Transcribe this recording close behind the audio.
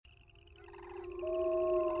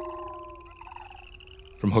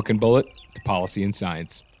From hook and bullet to policy and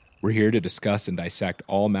science, we're here to discuss and dissect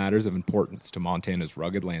all matters of importance to Montana's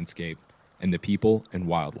rugged landscape and the people and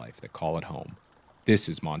wildlife that call it home. This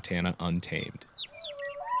is Montana Untamed.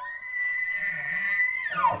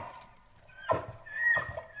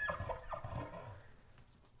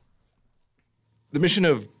 The mission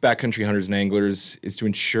of Backcountry Hunters and Anglers is to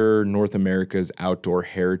ensure North America's outdoor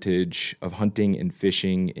heritage of hunting and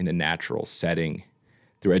fishing in a natural setting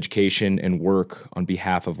through education and work on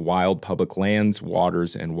behalf of wild public lands,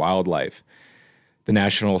 waters, and wildlife. The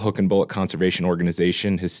National Hook and Bullet Conservation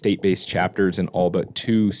Organization has state-based chapters in all but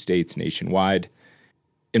 2 states nationwide.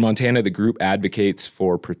 In Montana, the group advocates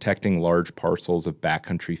for protecting large parcels of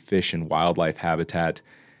backcountry fish and wildlife habitat,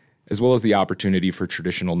 as well as the opportunity for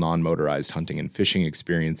traditional non-motorized hunting and fishing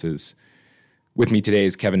experiences. With me today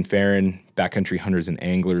is Kevin Farron, Backcountry Hunters and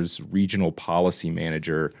Anglers Regional Policy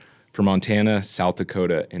Manager for Montana, South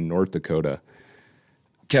Dakota, and North Dakota.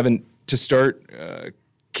 Kevin, to start,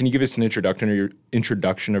 can you give us an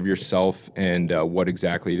introduction of yourself and what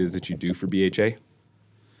exactly it is that you do for BHA?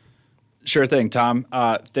 Sure thing, Tom.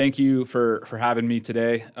 Thank you for having me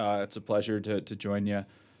today. It's a pleasure to join you.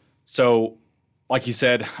 So, like you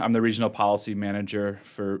said, I'm the regional policy manager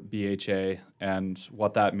for BHA, and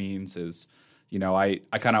what that means is, I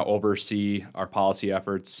kind of oversee our policy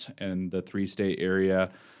efforts in the 3-state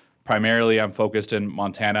area. Primarily, I'm focused in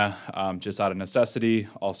Montana, just out of necessity,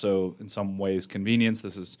 also in some ways convenience.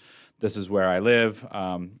 This is where I live.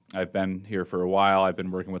 I've been here for a while. I've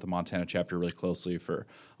been working with the Montana chapter really closely for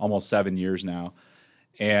almost 7 years now.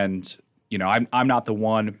 And, I'm not the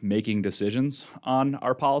one making decisions on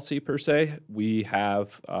our policy per se. We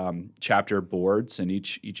have chapter boards in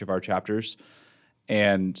each of our chapters.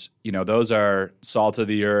 And, those are salt of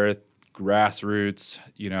the earth, grassroots,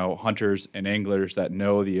 hunters and anglers that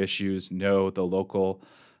know the issues, know the local,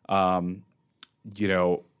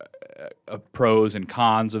 pros and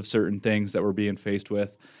cons of certain things that we're being faced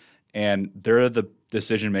with. And they're the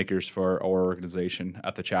decision makers for our organization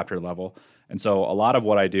at the chapter level. And so a lot of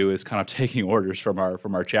what I do is kind of taking orders from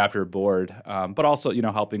our chapter board, but also,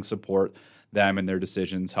 helping support them in their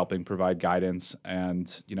decisions, helping provide guidance.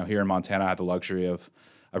 And, here in Montana, I have the luxury of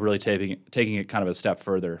really taking it kind of a step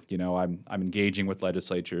further. I'm engaging with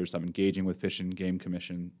legislatures, I'm engaging with Fish and Game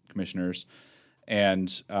commissioners, and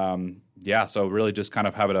so really just kind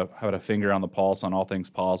of having a finger on the pulse on all things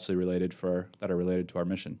policy related that are related to our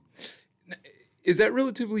mission. Is that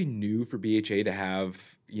relatively new for BHA to have?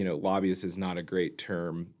 Lobbyist is not a great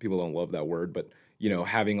term. People don't love that word, but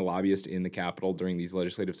having a lobbyist in the Capitol during these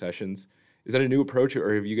legislative sessions, is that a new approach,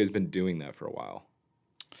 or have you guys been doing that for a while?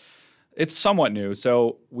 It's somewhat new.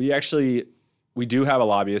 So we do have a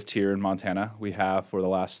lobbyist here in Montana. We have for the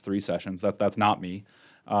last 3 sessions. That's not me.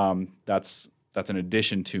 That's an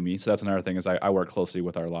addition to me. So that's another thing is I work closely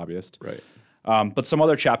with our lobbyist. Right. But some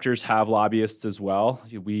other chapters have lobbyists as well.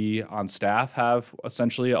 We on staff have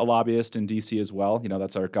essentially a lobbyist in D.C. as well.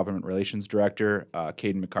 That's our government relations director,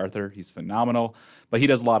 Caden MacArthur. He's phenomenal, but he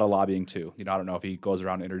does a lot of lobbying too. I don't know if he goes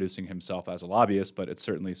around introducing himself as a lobbyist, but it's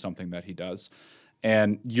certainly something that he does.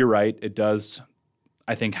 And you're right, it does,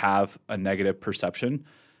 I think, have a negative perception.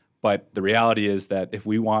 But the reality is that if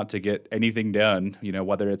we want to get anything done,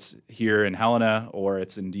 whether it's here in Helena or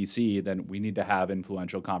it's in D.C., then we need to have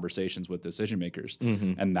influential conversations with decision makers.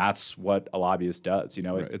 Mm-hmm. And that's what a lobbyist does.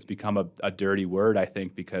 Right. It's become a dirty word, I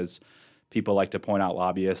think, because people like to point out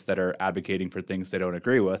lobbyists that are advocating for things they don't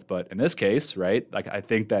agree with. But in this case, right, I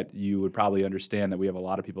think that you would probably understand that we have a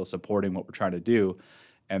lot of people supporting what we're trying to do.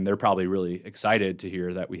 And they're probably really excited to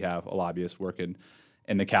hear that we have a lobbyist working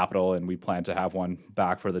in the Capitol, and we plan to have one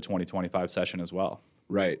back for the 2025 session as well.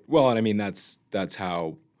 Right. Well, and I mean, that's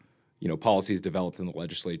how, policy is developed in the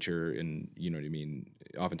legislature, and,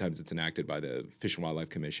 oftentimes it's enacted by the Fish and Wildlife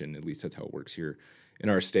Commission. At least that's how it works here in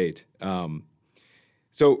our state.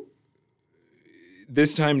 So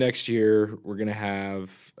this time next year, we're going to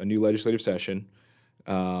have a new legislative session.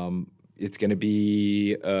 It's going to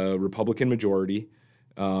be a Republican majority.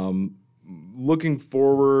 Looking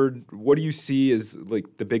forward, what do you see as like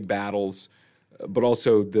the big battles, but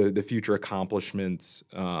also the future accomplishments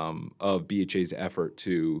of BHA's effort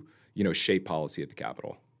to, shape policy at the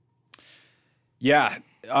Capitol? Yeah,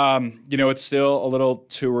 it's still a little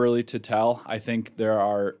too early to tell. I think there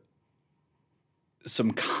are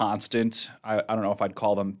some constant, I don't know if I'd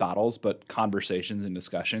call them battles, but conversations and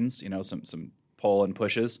discussions, some pull and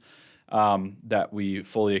pushes that we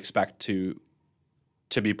fully expect to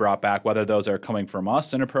be brought back, whether those are coming from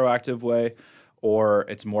us in a proactive way or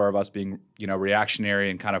it's more of us being,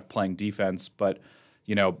 reactionary and kind of playing defense. But,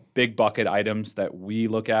 big bucket items that we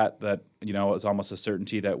look at that, is almost a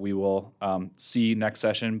certainty that we will see next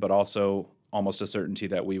session, but also almost a certainty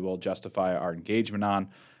that we will justify our engagement on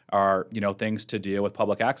are, things to deal with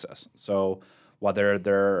public access. So whether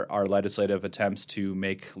there are legislative attempts to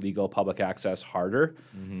make legal public access harder,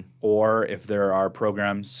 or if there are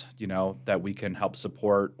programs, that we can help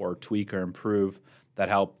support or tweak or improve that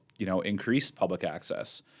help, increase public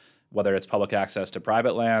access, whether it's public access to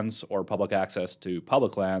private lands or public access to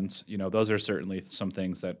public lands, those are certainly some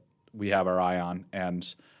things that we have our eye on.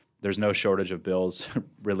 And there's no shortage of bills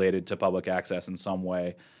related to public access in some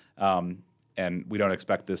way. And we don't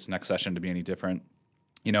expect this next session to be any different.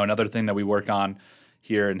 Another thing that we work on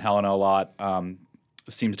here in Helena a lot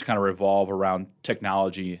seems to kind of revolve around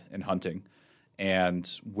technology and hunting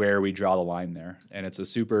and where we draw the line there. And it's a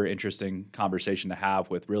super interesting conversation to have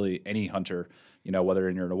with really any hunter, whether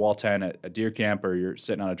you're in a wall tent at a deer camp or you're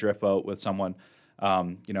sitting on a drift boat with someone,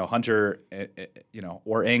 hunter,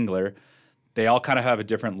 or angler. They all kind of have a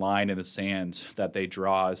different line in the sand that they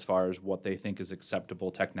draw as far as what they think is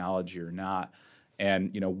acceptable technology or not.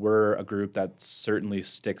 And, we're a group that certainly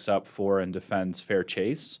sticks up for and defends fair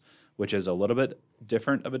chase, which is a little bit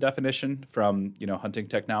different of a definition from, hunting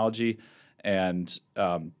technology. And,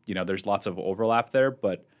 there's lots of overlap there,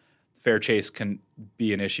 but fair chase can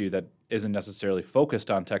be an issue that isn't necessarily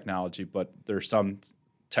focused on technology, but there's some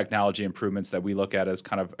technology improvements that we look at as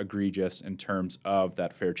kind of egregious in terms of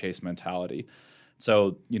that fair chase mentality.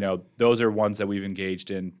 So, those are ones that we've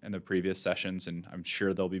engaged in the previous sessions, and I'm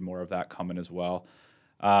sure there'll be more of that coming as well.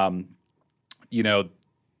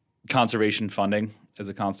 Conservation funding is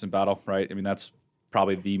a constant battle, right? I mean, that's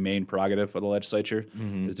probably the main prerogative of the legislature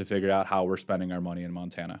is to figure out how we're spending our money in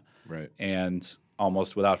Montana. Right. And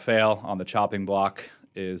almost without fail, on the chopping block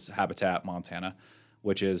is Habitat Montana,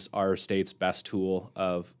 which is our state's best tool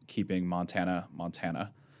of keeping Montana.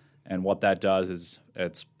 And what that does is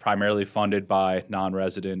it's primarily funded by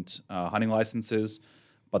non-resident hunting licenses,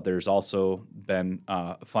 but there's also been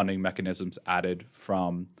funding mechanisms added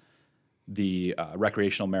from the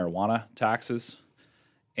recreational marijuana taxes.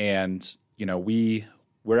 And,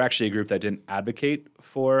 we're actually a group that didn't advocate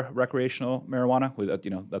for recreational marijuana.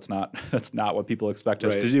 That's not what people expect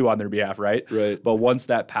us to do on their behalf, right? Right. But once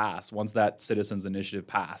that citizens initiative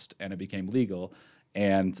passed and it became legal,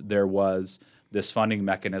 and there was this funding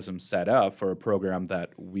mechanism set up for a program that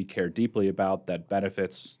we care deeply about, that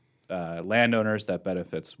benefits landowners, that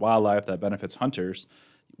benefits wildlife, that benefits hunters,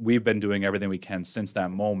 we've been doing everything we can since that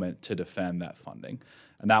moment to defend that funding.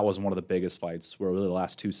 And that was one of the biggest fights were really the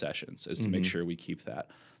last two sessions, is to make sure we keep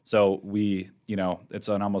that. So it's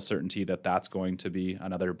an almost certainty that that's going to be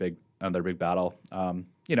another big battle. And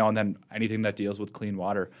then anything that deals with clean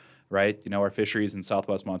water, right? Our fisheries in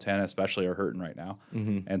Southwest Montana especially are hurting right now.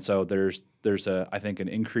 And so there's I think an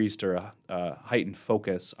increased or a heightened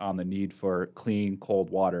focus on the need for clean,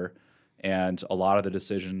 cold water. And a lot of the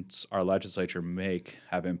decisions our legislature make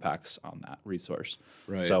have impacts on that resource.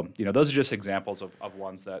 Right. So, those are just examples of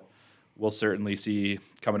ones that we'll certainly see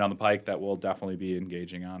coming down the pike that we'll definitely be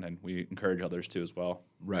engaging on, and we encourage others to as well.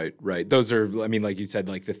 Right. Those are, like you said,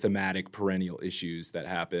 like the thematic perennial issues that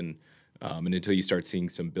happen. And until you start seeing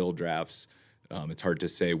some bill drafts, it's hard to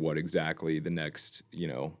say what exactly the next,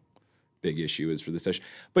 big issue is for the session.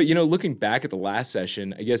 But, looking back at the last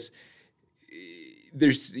session, I guess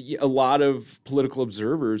there's a lot of political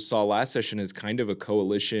observers saw last session as kind of a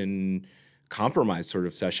coalition compromise sort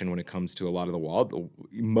of session when it comes to a lot of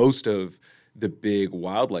most of the big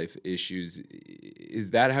wildlife issues.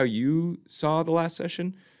 Is that how you saw the last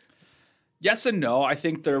session? Yes and no. I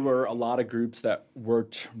think there were a lot of groups that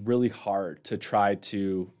worked really hard to try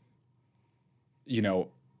to,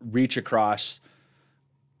 reach across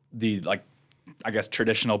the,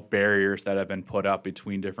 traditional barriers that have been put up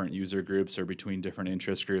between different user groups or between different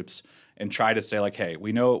interest groups, and try to say hey,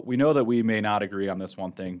 we know that we may not agree on this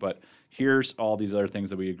one thing, but here's all these other things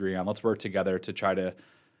that we agree on. Let's work together to try to,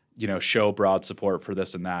 show broad support for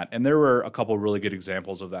this and that. And there were a couple really good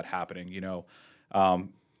examples of that happening,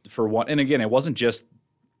 for one. And again, it wasn't just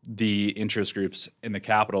the interest groups in the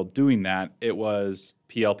Capitol doing that. It was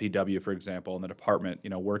PLPW, for example, and the department,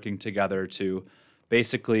 working together to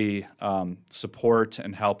basically support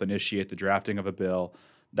and help initiate the drafting of a bill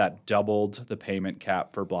that doubled the payment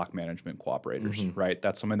cap for block management cooperators, right?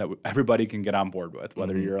 That's something that everybody can get on board with,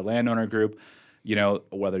 whether you're a landowner group,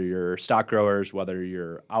 whether you're stock growers, whether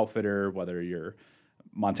you're outfitter, whether you're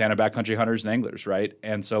Montana Backcountry Hunters and Anglers, right?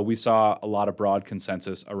 And so we saw a lot of broad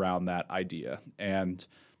consensus around that idea. And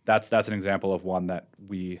that's an example of one that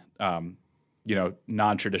we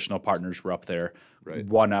non-traditional partners were up there, Right.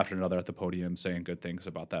 one after another at the podium saying good things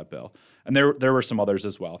about that bill. And there were some others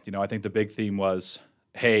as well. I think the big theme was,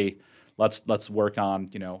 hey, let's work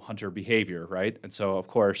on, hunter behavior, right? And so, of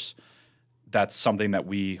course, that's something that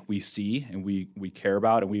we see and we care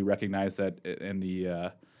about, and we recognize that in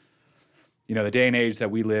the the day and age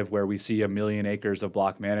that we live, where we see 1 million acres of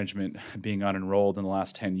block management being unenrolled in the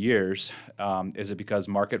last 10 years, is it because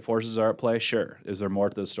market forces are at play? Sure. Is there more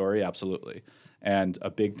to the story? Absolutely. And a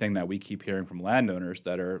big thing that we keep hearing from landowners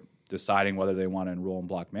that are deciding whether they want to enroll in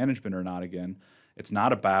block management or not, again, it's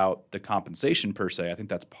not about the compensation per se. I think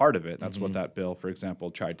that's part of it. That's what that bill, for example,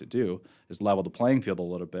 tried to do, is level the playing field a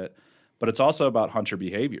little bit. But it's also about hunter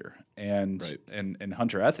behavior and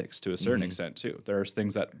hunter ethics to a certain extent too. There's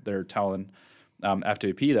things that they're telling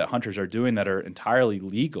FWP that hunters are doing that are entirely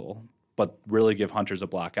legal, but really give hunters a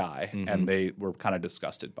black eye, and they were kind of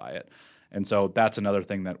disgusted by it. And so that's another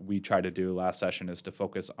thing that we tried to do last session, is to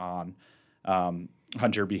focus on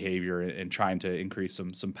hunter behavior and trying to increase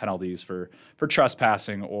some penalties for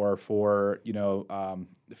trespassing or for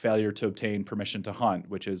failure to obtain permission to hunt,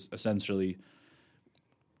 which is essentially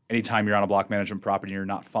anytime you're on a block management property and you're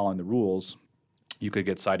not following the rules, you could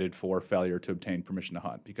get cited for failure to obtain permission to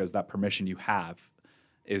hunt, because that permission you have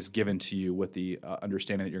is given to you with the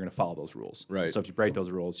understanding that you're going to follow those rules. Right. So if you break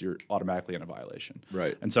those rules, you're automatically in a violation.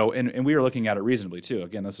 Right. And so, and we were looking at it reasonably too.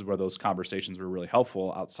 Again, this is where those conversations were really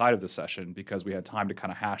helpful outside of the session, because we had time to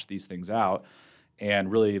kind of hash these things out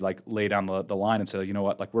and really lay down the line and say, you know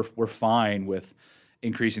what, we're fine with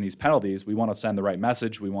increasing these penalties. We want to send the right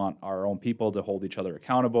message. We want our own people to hold each other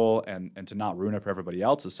accountable and to not ruin it for everybody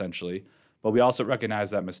else, essentially. But we also recognize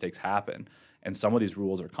that mistakes happen, and some of these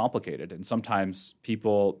rules are complicated, and sometimes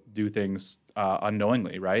people do things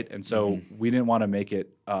unknowingly, right? And so we didn't want to make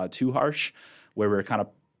it too harsh, where we're kind of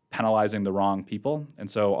penalizing the wrong people. And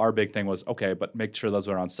so our big thing was, okay, but make sure those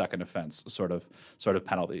are on second offense sort of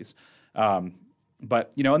penalties.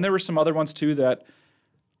 But and there were some other ones too that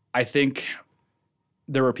I think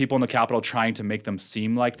there were people in the Capitol trying to make them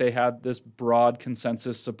seem like they had this broad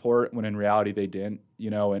consensus support, when in reality they didn't.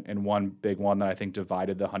 And one big one that I think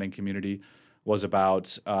divided the hunting community was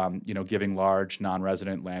about giving large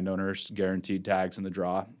non-resident landowners guaranteed tags in the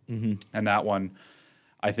draw. And that one,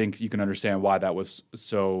 I think you can understand why that was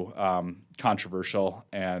so controversial.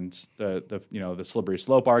 And the slippery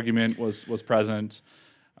slope argument was present.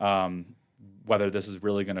 Whether this is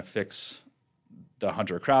really going to fix the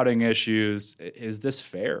hunter crowding issues, is this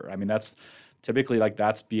fair? I mean, that's typically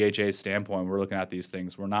that's BHA's standpoint. We're looking at these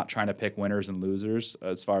things. We're not trying to pick winners and losers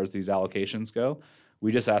as far as these allocations go.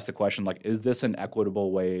 We just ask the question, is this an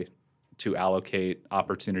equitable way to allocate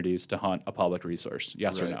opportunities to hunt a public resource?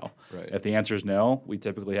 Yes or no? Right. If the answer is no, we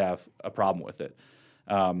typically have a problem with it.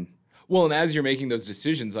 Well, and as you're making those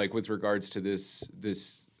decisions, with regards to this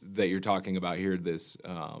that you're talking about here,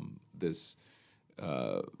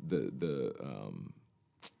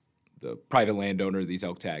 the private landowner, these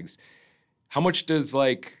elk tags, how much does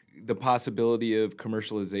the possibility of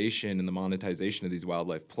commercialization and the monetization of these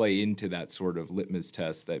wildlife play into that sort of litmus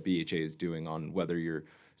test that BHA is doing on whether you're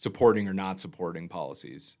supporting or not supporting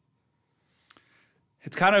policies?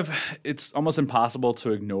 It's almost impossible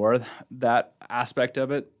to ignore that aspect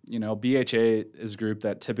of it. BHA is a group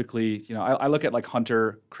that typically, I look at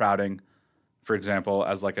hunter crowding, for example,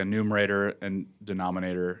 as a numerator and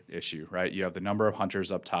denominator issue, right? You have the number of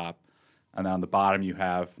hunters up top, and then on the bottom you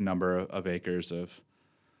have number of acres of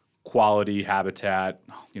quality habitat,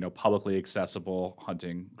 publicly accessible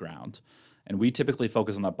hunting ground. And we typically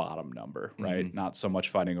focus on the bottom number, right? Not so much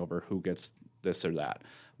fighting over who gets this or that.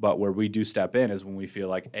 But where we do step in is when we feel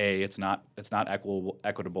like A, it's not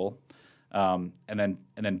equitable. And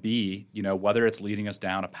then B, whether it's leading us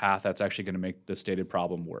down a path that's actually going to make the stated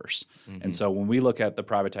problem worse. And so when we look at the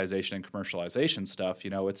privatization and commercialization stuff,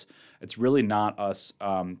 it's really not us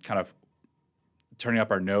kind of turning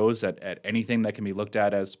up our nose at anything that can be looked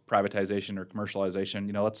at as privatization or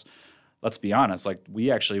commercialization. Let's be honest.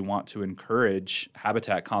 We actually want to encourage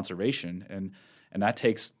habitat conservation, and that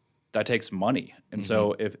takes money. And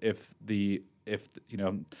so if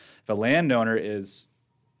a landowner is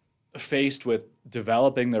faced with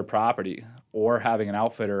developing their property or having an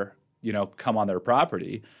outfitter, come on their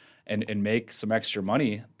property and make some extra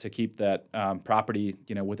money to keep that property,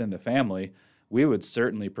 within the family, we would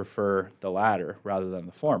certainly prefer the latter rather than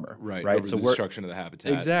the former. Right. Right. Over So the destruction of the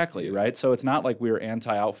habitat. Exactly. Yeah. Right. So it's not like we're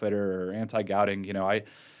anti-outfitter or anti-gouting. I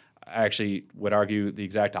actually would argue the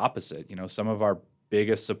exact opposite. Some of our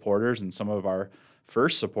biggest supporters and some of our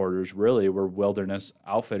first supporters really were wilderness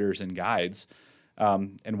outfitters and guides.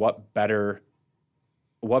 And what better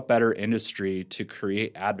what better industry to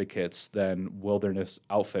create advocates than wilderness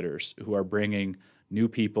outfitters who are bringing new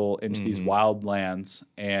people into these wild lands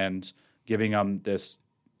and giving them this,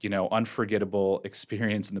 unforgettable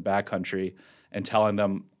experience in the backcountry and telling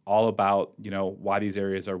them all about, why these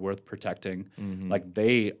areas are worth protecting. Like,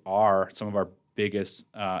 they are some of our biggest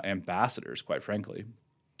ambassadors, quite frankly.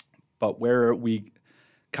 But where we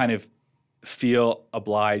kind of feel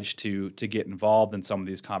obliged to get involved in some of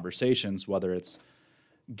these conversations, whether it's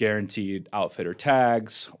guaranteed outfitter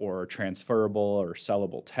tags or transferable or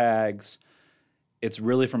sellable tags, it's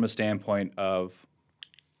really from a standpoint of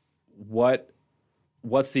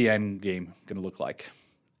what's the end game going to look like,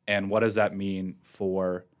 and what does that mean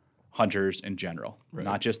for hunters in general,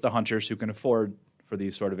 not just the hunters who can afford for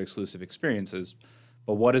these sort of exclusive experiences,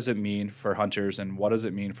 but what does it mean for hunters and what does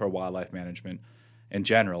it mean for wildlife management in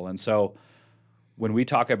general. And so when we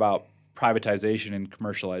talk about privatization and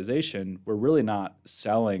commercialization, we're really not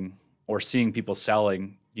selling or seeing people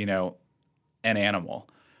selling, an animal,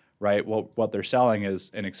 right? What they're selling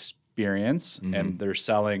is an experience, and they're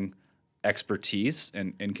selling expertise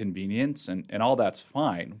and convenience, and all that's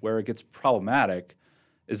fine. Where it gets problematic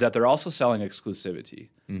is that they're also selling exclusivity.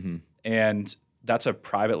 And that's a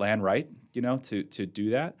private land right, to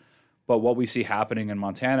do that. But what we see happening in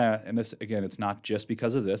Montana, and this, again, it's not just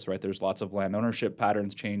because of this, right? There's lots of land ownership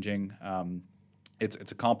patterns changing.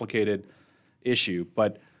 It's a complicated issue.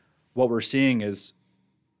 But what we're seeing is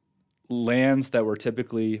lands that were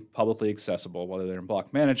typically publicly accessible, whether they're in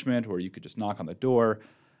block management or you could just knock on the door,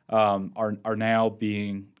 are now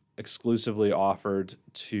being exclusively offered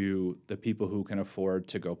to the people who can afford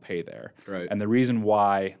to go pay there. Right. And the reason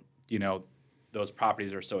why, those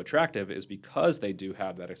properties are so attractive is because they do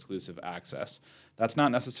have that exclusive access. That's not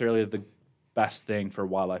necessarily the best thing for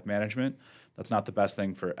wildlife management. That's not the best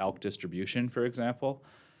thing for elk distribution, for example.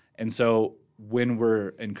 And so when we're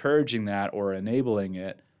encouraging that or enabling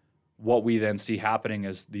it, what we then see happening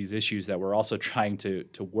is these issues that we're also trying to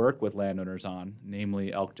work with landowners on,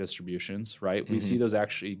 namely elk distributions, right? We see those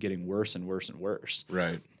actually getting worse and worse and worse.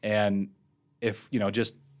 Right. And if,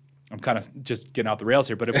 I'm kind of just getting off the rails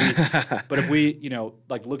here, but if we,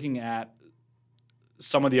 like looking at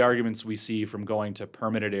some of the arguments we see from going to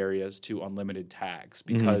permitted areas to unlimited tags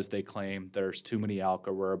because they claim there's too many elk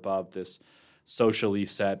or we're above this socially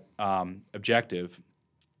set objective.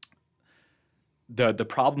 The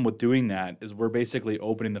problem with doing that is we're basically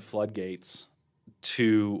opening the floodgates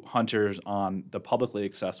to hunters on the publicly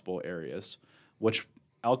accessible areas, which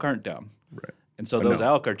elk aren't dumb. Right. And so those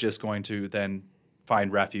elk are just going to then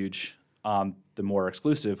find refuge on the more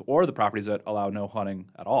exclusive or the properties that allow no hunting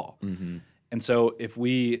at all. And so if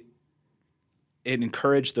we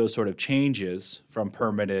encourage those sort of changes from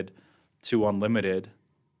permitted to unlimited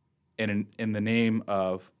in the name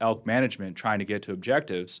of elk management trying to get to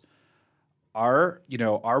objectives, our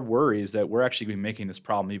worry is that we're actually going to be making this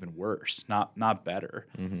problem even worse, not better.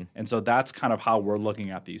 And so that's kind of how we're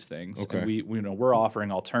looking at these things. Okay. And we're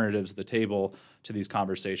offering alternatives at the table to these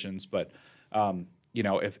conversations. But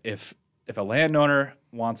if a landowner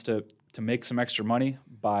wants to make some extra money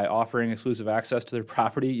by offering exclusive access to their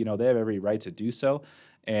property, they have every right to do so.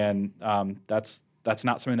 And that's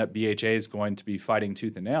not something that BHA is going to be fighting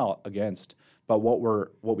tooth and nail against. But what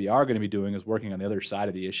we are going to be doing is working on the other side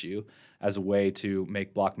of the issue as a way to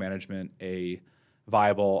make block management a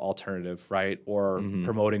viable alternative, right? Or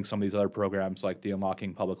promoting some of these other programs like the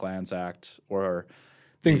Unlocking Public Lands Act or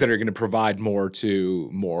things that are going to provide more to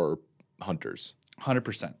more hunters.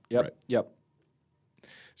 100%. Yep. Right. Yep.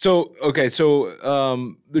 So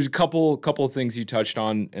there's a couple of things you touched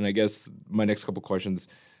on, and I guess my next couple questions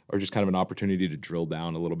are just kind of an opportunity to drill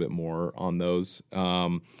down a little bit more on those.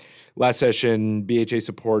 Last session, BHA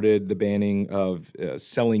supported the banning of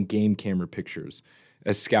selling game camera pictures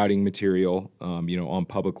as scouting material, on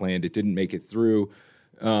public land. It didn't make it through.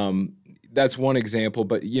 That's one example,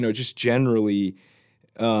 but just generally,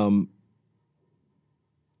 the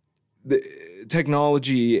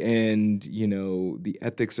technology and the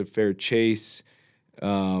ethics of fair chase.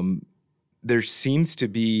 There seems to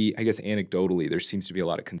be, I guess, anecdotally, there seems to be a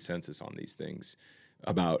lot of consensus on these things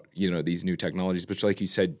about, these new technologies. But like you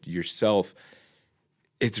said yourself,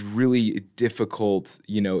 it's really difficult.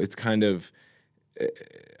 It's kind of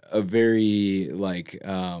a very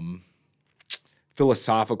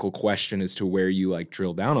philosophical question as to where you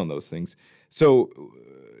drill down on those things. So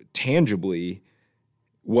tangibly,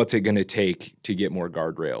 what's it going to take to get more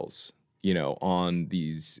guardrails? On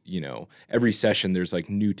these, every session there's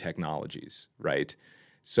new technologies, right?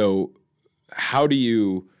 So how do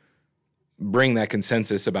you bring that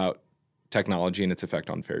consensus about technology and its effect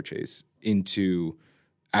on fair chase into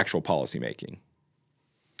actual policy making?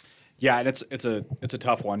 Yeah, and it's a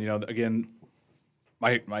tough one. Again,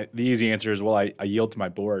 the easy answer is, well, I yield to my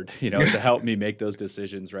board, to help me make those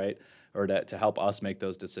decisions, right, or to help us make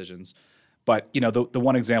those decisions. But the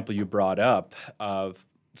one example you brought up of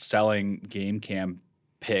selling game cam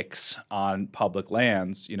pics on public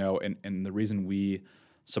lands, and the reason we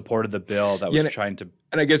supported the bill that was trying to,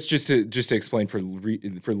 and I guess just to explain for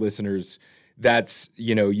listeners, that's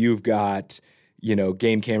you've got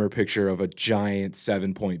game camera picture of a giant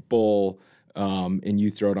 7-point bull. And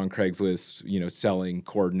you throw it on Craigslist, selling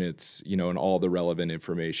coordinates, and all the relevant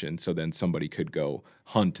information. So then somebody could go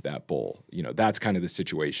hunt that bull. That's kind of the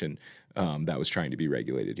situation that was trying to be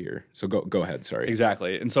regulated here. So go ahead. Sorry.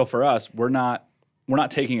 Exactly. And so for us, we're not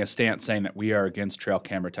taking a stance saying that we are against trail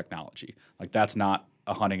camera technology. Like, that's not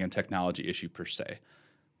a hunting and technology issue per se.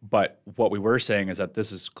 But what we were saying is that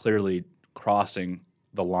this is clearly crossing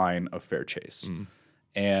the line of fair chase.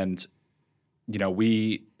 And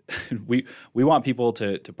we want people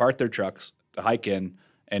to park their trucks, to hike in,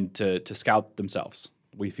 and to scout themselves.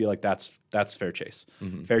 We feel like that's fair chase.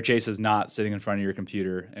 Fair chase is not sitting in front of your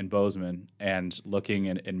computer in Bozeman and looking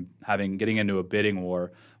and getting into a bidding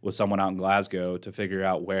war with someone out in Glasgow to figure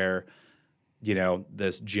out where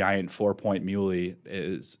this giant 4-point muley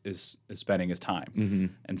is spending his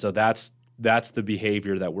time. And so that's the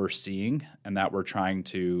behavior that we're seeing and that we're trying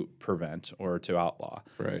to prevent or to outlaw.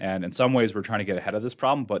 Right. And in some ways, we're trying to get ahead of this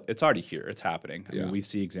problem, but it's already here. It's happening. I mean, we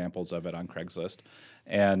see examples of it on Craigslist.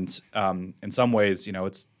 And in some ways,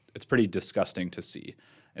 it's pretty disgusting to see.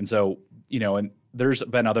 And so, and there's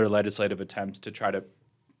been other legislative attempts to try to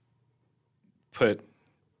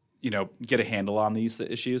get a handle on these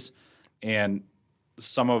issues. And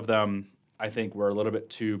some of them, I think, were a little bit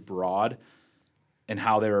too broad in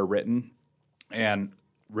how they were written. And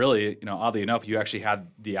really, oddly enough, you actually had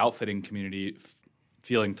the outfitting community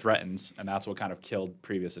feeling threatened, and that's what kind of killed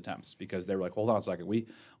previous attempts, because they were like, hold on a second,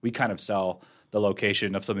 we kind of sell the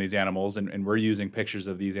location of some of these animals, and we're using pictures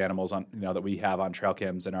of these animals on that we have on trail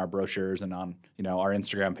cams and our brochures and on our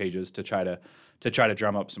Instagram pages to try to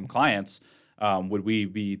drum up some clients. Would we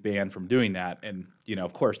be banned from doing that? And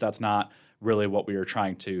of course, that's not really what we were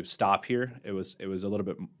trying to stop here. It was a little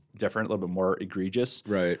bit different, a little bit more egregious,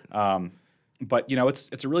 right? But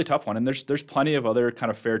it's a really tough one, and there's plenty of other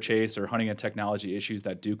kind of fair chase or hunting and technology issues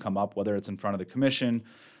that do come up, whether it's in front of the commission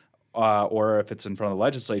or if it's in front of the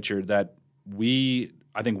legislature, that we,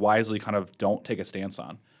 I think, wisely kind of don't take a stance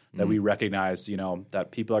on. That we recognize,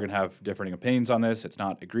 that people are going to have differing opinions on this. It's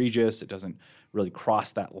not egregious. It doesn't really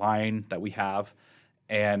cross that line that we have.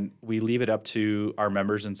 And we leave it up to our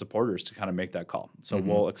members and supporters to kind of make that call. So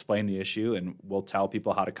we'll explain the issue, and we'll tell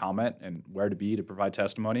people how to comment and where to be to provide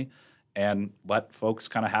testimony, and let folks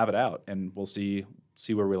kind of have it out, and we'll see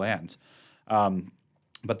where we land.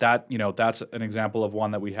 But that, that's an example of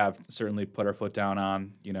one that we have certainly put our foot down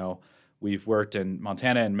on. We've worked in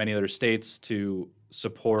Montana and many other states to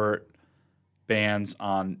support bans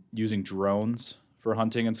on using drones for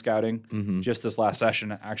hunting and scouting. Just this last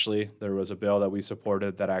session, actually, there was a bill that we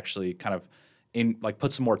supported that actually kind of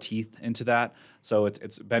put some more teeth into that. So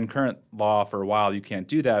it's been current law for a while. You can't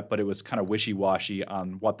do that, but it was kind of wishy-washy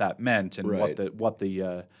on what that meant and what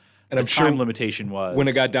the time limitation was. When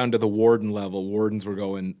it got down to the warden level, wardens were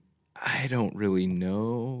going, I don't really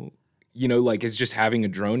know. Is just having a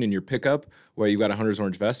drone in your pickup where you've got a hunter's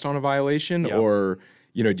orange vest on a violation? Yep. Or,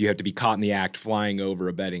 do you have to be caught in the act flying over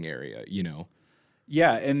a bedding area,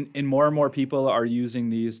 Yeah, and more people are using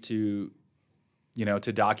these to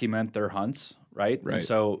document their hunts, right? And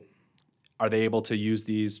so are they able to use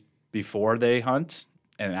these before they hunt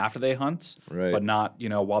and after they hunt, but not,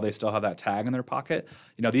 while they still have that tag in their pocket?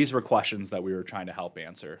 These were questions that we were trying to help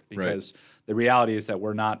answer, because the reality is that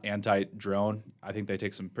we're not anti-drone. I think they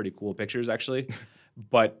take some pretty cool pictures, actually.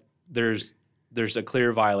 But there's a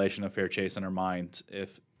clear violation of fair chase in our mind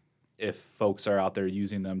if folks are out there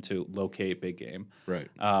using them to locate big game,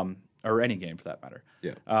 or any game for that matter.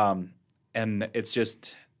 Yeah. And it's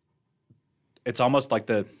almost like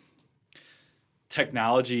the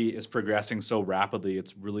technology is progressing so rapidly,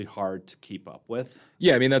 it's really hard to keep up with.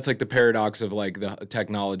 Yeah, I mean, that's like the paradox of like the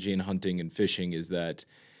technology in hunting and fishing, is that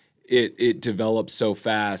it develops so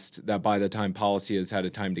fast that by the time policy has had a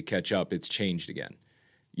time to catch up, it's changed again.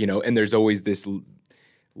 And there's always this,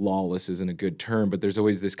 lawless isn't a good term, but there's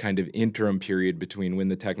always this kind of interim period between when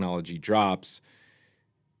the technology drops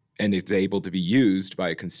and it's able to be used by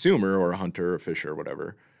a consumer or a hunter or a fisher or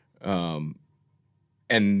whatever. And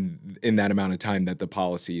in that amount of time that the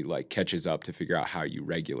policy catches up to figure out how you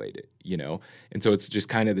regulate it, And so it's just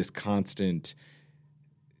kind of this constant,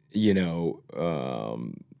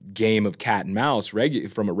 game of cat and mouse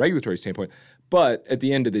from a regulatory standpoint. But at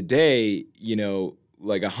the end of the day,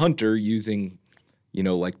 like a hunter using,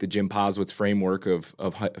 like the Jim Poswitz framework of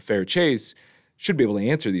fair chase should be able to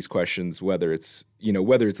answer these questions, whether it's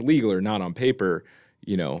legal or not on paper.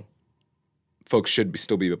 Folks should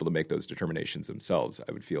still be able to make those determinations themselves,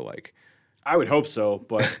 I would feel like. I would hope so,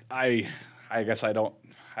 but I guess I don't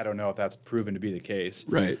know if that's proven to be the case.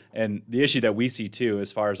 Right. And the issue that we see too,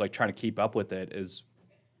 as far as like trying to keep up with it, is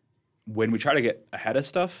when we try to get ahead of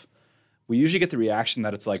stuff, we usually get the reaction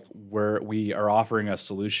that it's like we are offering a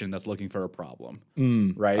solution that's looking for a problem,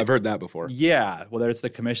 right? I've heard that before. Yeah, whether it's the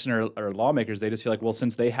commissioner or lawmakers, they just feel like, well,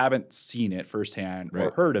 since they haven't seen it firsthand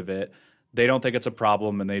or heard of it, they don't think it's a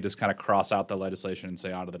problem, and they just kind of cross out the legislation and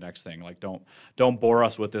say on to the next thing. Like, don't bore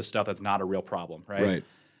us with this stuff that's not a real problem, right? Right.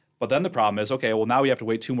 But then the problem is, okay, well, now we have to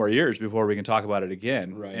wait 2 more years before we can talk about it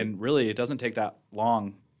again. Right. And really, it doesn't take that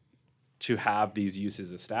long to have these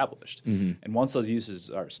uses established. And once those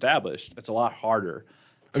uses are established, it's a lot harder.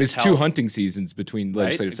 It's 2 hunting seasons between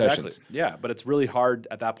legislative sessions. Yeah, but it's really hard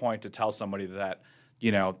at that point to tell somebody that,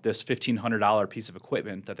 this $1,500 piece of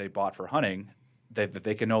equipment that they bought for hunting that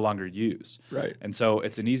they can no longer use. Right. And so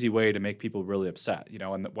it's an easy way to make people really upset,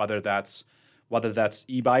 and whether that's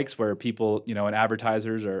e-bikes where people, and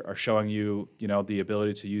advertisers are showing you, the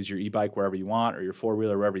ability to use your e-bike wherever you want or your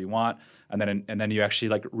four-wheeler wherever you want. And then you actually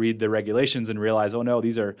like read the regulations and realize, oh no,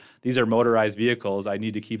 these are motorized vehicles. I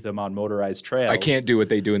need to keep them on motorized trails. I can't do what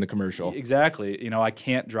they do in the commercial. Exactly. I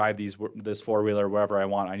can't drive this four-wheeler wherever I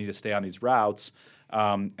want. I need to stay on these routes.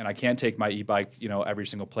 And I can't take my e-bike, every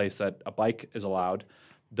single place that a bike is allowed.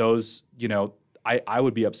 Those, I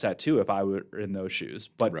would be upset too if I were in those shoes.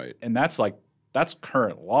 But right. And that's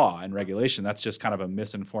current law and regulation. That's just kind of a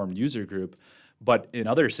misinformed user group. But in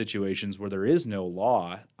other situations where there is no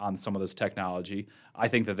law on some of this technology, I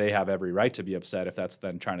think that they have every right to be upset if that's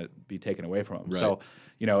then trying to be taken away from them. Right. So,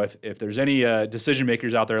 if there's any decision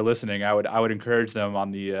makers out there listening, I would encourage them on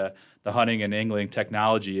the hunting and angling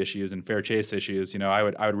technology issues and fair chase issues. I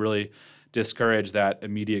would really discourage that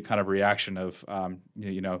immediate kind of reaction of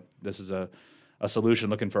this is a solution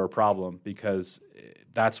looking for a problem, because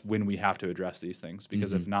that's when we have to address these things,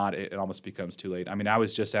 because if not, it almost becomes too late. I mean, I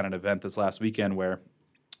was just at an event this last weekend where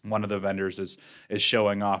one of the vendors is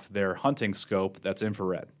showing off their hunting scope that's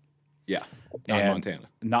infrared. Yeah, not in Montana.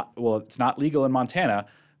 It's not legal in Montana,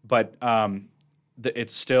 but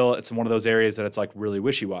it's one of those areas that it's like really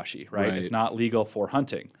wishy-washy, right? It's not legal for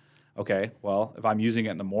hunting. Okay, well, if I'm using it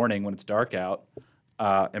in the morning when it's dark out,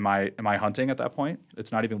 am I hunting at that point?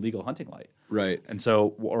 It's not even legal hunting light. Right. And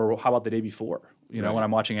so, or how about the day before? When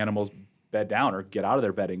I'm watching animals bed down or get out of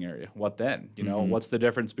their bedding area, what then? What's the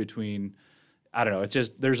difference between? I don't know. It's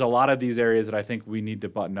just there's a lot of these areas that I think we need to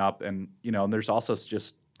button up, and and there's also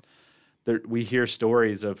just we hear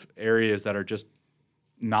stories of areas that are just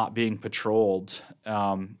not being patrolled.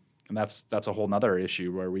 And that's a whole nother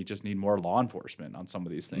issue where we just need more law enforcement on some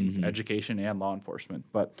of these things, education and law enforcement.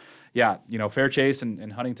 But yeah, fair chase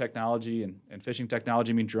and hunting technology and fishing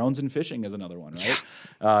technology. I mean, drones and fishing is another one,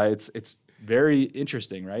 right? It's very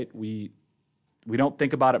interesting, right? We don't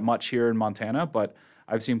think about it much here in Montana, but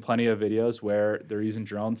I've seen plenty of videos where they're using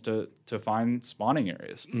drones to find spawning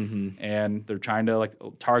areas, and they're trying to like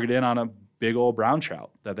target in on a big old brown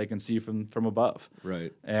trout that they can see from above.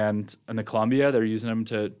 Right. And in the Columbia, they're using them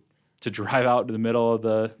to drive out to the middle of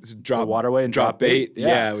the waterway and drop bait.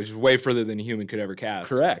 Yeah, which is way further than a human could ever cast.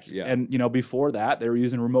 Correct. Yeah. And, before that, they were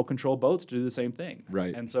using remote control boats to do the same thing.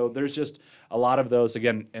 Right. And so there's just a lot of those,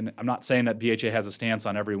 again, and I'm not saying that BHA has a stance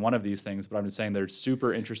on every one of these things, but I'm just saying they're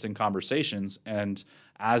super interesting conversations. And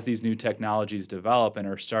as these new technologies develop and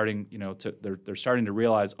are starting, they're starting to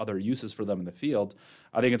realize other uses for them in the field,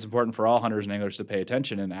 I think it's important for all hunters and anglers to pay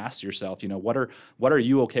attention and ask yourself, what are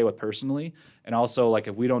you okay with personally? And also, like,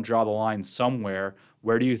 if we don't draw the line somewhere,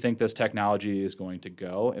 where do you think this technology is going to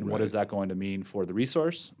go? And what is that going to mean for the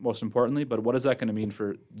resource, most importantly? But what is that going to mean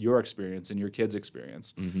for your experience and your kids'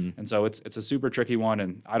 experience? And so it's a super tricky one,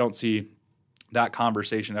 and I don't see that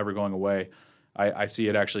conversation ever going away. I see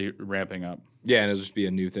it actually ramping up. Yeah, and it'll just be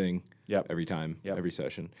a new thing every time, every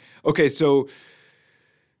session. Okay, so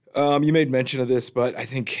you made mention of this, but I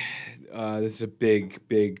think this is a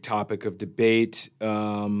big topic of debate.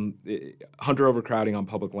 Hunter overcrowding on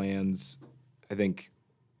public lands. I think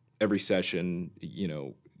every session,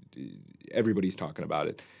 everybody's talking about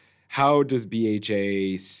it. How does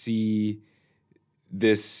BHA see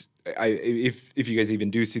this? If you guys even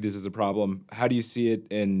do see this as a problem, how do you see it,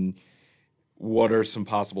 and what are some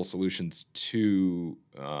possible solutions to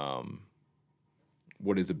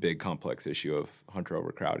what is a big complex issue of hunter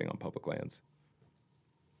overcrowding on public lands?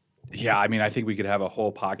 Yeah, I mean, I think we could have a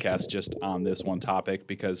whole podcast just on this one topic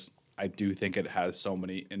because I do think it has so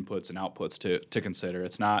many inputs and outputs to consider.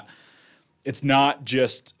 It's not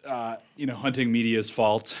just hunting media's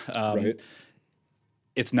fault. Right.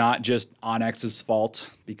 It's not just OnX's fault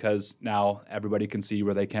because now everybody can see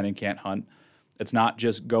where they can and can't hunt. It's not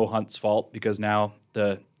just Go Hunt's fault because now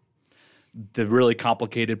the really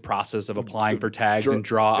complicated process of applying for tags and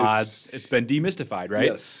draw odds, it's been demystified, right?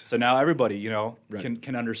 Yes. So now everybody, Right.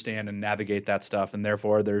 can understand and navigate that stuff, and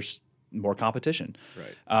therefore there's more competition.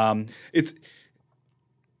 Right.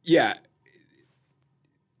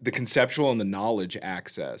 The conceptual and the knowledge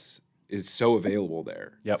access is so available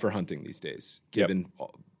there Yep. for hunting these days, given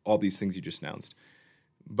all these things you just announced.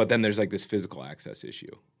 But then there's like this physical access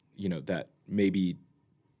issue, that maybe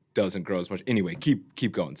doesn't grow as much. Anyway,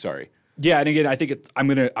 keep going. Sorry. Yeah, and again, I think I'm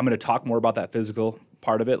gonna talk more about that physical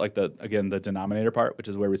part of it, like the denominator part, which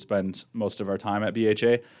is where we spend most of our time at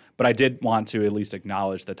BHA. But I did want to at least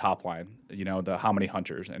acknowledge the top line, the how many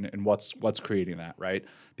hunters and what's creating that, right?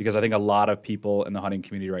 Because I think a lot of people in the hunting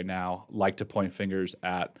community right now like to point fingers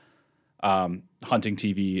at hunting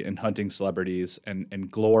TV and hunting celebrities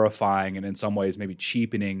and glorifying and in some ways maybe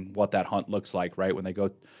cheapening what that hunt looks like, right? When they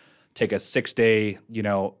go take a 6-day,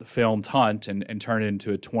 filmed hunt and turn it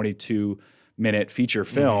into a 22-minute feature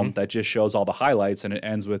film that just shows all the highlights and it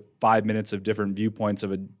ends with 5 minutes of different viewpoints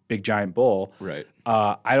of a big giant bull. Right.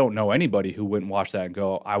 I don't know anybody who wouldn't watch that and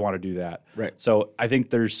go, I want to do that. Right. So I think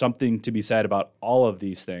there's something to be said about all of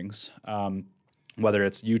these things, whether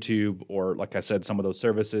it's YouTube or, like I said, some of those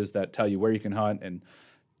services that tell you where you can hunt. And,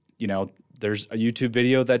 there's a YouTube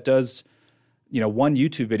video that does, one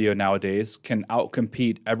YouTube video nowadays can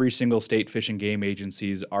outcompete every single state fish and game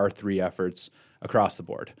agency's R3 efforts across the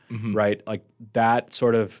board, right? Like that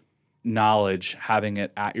sort of knowledge, having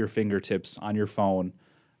it at your fingertips on your phone,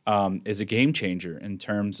 is a game changer in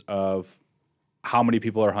terms of how many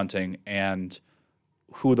people are hunting and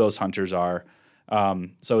who those hunters are.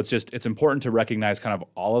 So it's important to recognize kind of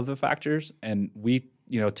all of the factors. And we,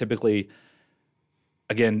 typically,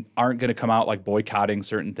 again, aren't going to come out like boycotting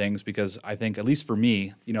certain things because I think, at least for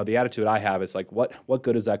me, the attitude I have is like, what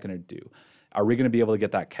good is that going to do? Are we going to be able to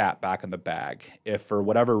get that cat back in the bag? If for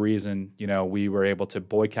whatever reason, we were able to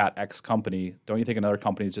boycott X company, don't you think another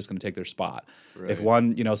company is just going to take their spot? Right. If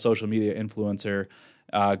one, social media influencer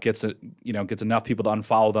gets enough people to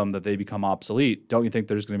unfollow them that they become obsolete, don't you think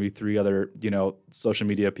there's going to be 3 other, social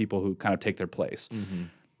media people who kind of take their place?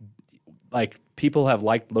 Like people have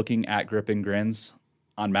liked looking at grip and grins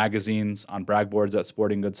on magazines, on brag boards at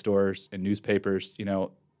sporting goods stores and newspapers,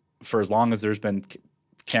 for as long as there's been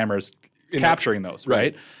cameras capturing those,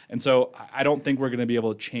 right? And so I don't think we're going to be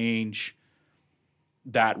able to change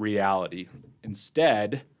that reality.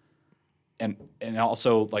 Instead, and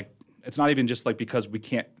also like it's not even just like because we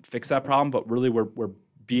can't fix that problem, but really where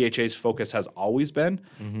BHA's focus has always been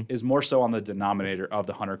is more so on the denominator of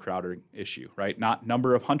the hunter crowding issue, right? Not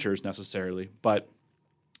number of hunters necessarily, but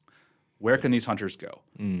where can these hunters go?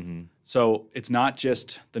 So it's not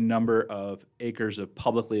just the number of acres of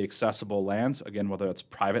publicly accessible lands, again, whether it's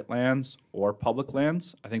private lands or public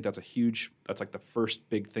lands. I think that's like the first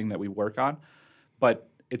big thing that we work on. But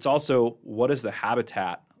it's also, what does the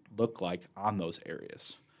habitat look like on those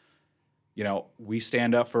areas? We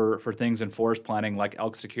stand up for things in forest planning like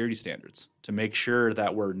elk security standards to make sure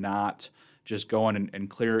that we're not just going and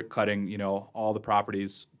clear cutting, all the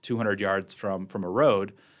properties 200 yards from a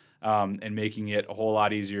road, and making it a whole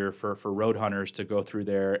lot easier for road hunters to go through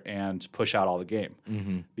there and push out all the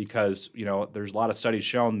game. Because, there's a lot of studies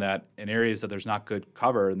shown that in areas that there's not good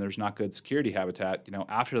cover and there's not good security habitat,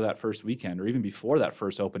 after that first weekend or even before that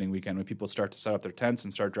first opening weekend, when people start to set up their tents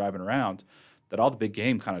and start driving around, that all the big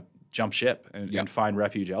game kind of jump ship and find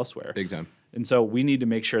refuge elsewhere. Big time. And so we need to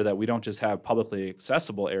make sure that we don't just have publicly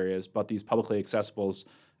accessible areas, but these publicly accessible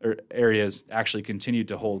areas actually continue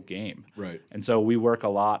to hold game. Right. And so we work a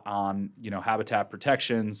lot on, habitat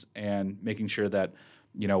protections and making sure that,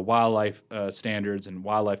 wildlife standards and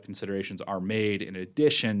wildlife considerations are made in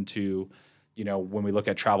addition to, when we look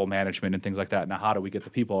at travel management and things like that. Now, how do we get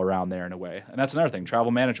the people around there in a way? And that's another thing.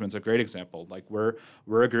 Travel management's a great example. Like we're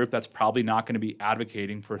a group that's probably not going to be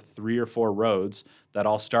advocating for 3 or 4 roads that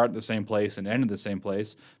all start at the same place and end at the same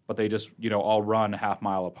place, but they just, all run a half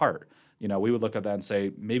mile apart. We would look at that and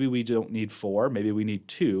say, maybe we don't need 4, maybe we need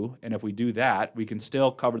 2. And if we do that, we can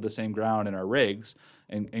still cover the same ground in our rigs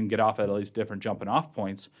and get off at least different jumping off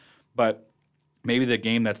points. But maybe the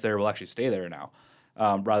game that's there will actually stay there now,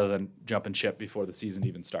 rather than jump and ship before the season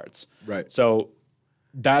even starts. Right. So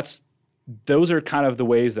those are kind of the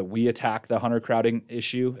ways that we attack the hunter crowding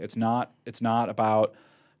issue. It's not about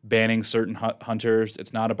banning certain hunters.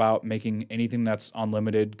 It's not about making anything that's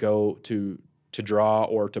unlimited go to draw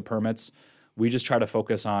or to permits. We just try to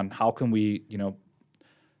focus on how can we,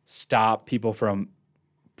 stop people from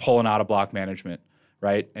pulling out of block management,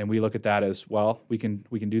 right? And we look at that as, well, we can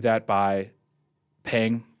do that by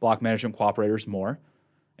paying block management cooperators more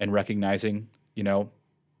and recognizing,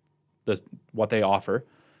 what they offer.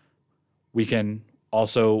 We can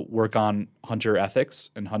also work on hunter ethics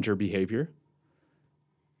and hunter behavior.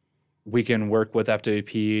 We can work with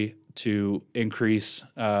FWP to increase,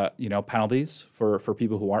 penalties for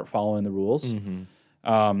people who aren't following the rules.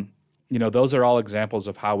 Those are all examples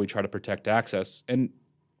of how we try to protect access. And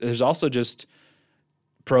there's also just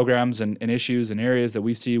programs and issues and areas that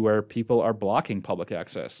we see where people are blocking public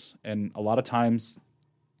access. And a lot of times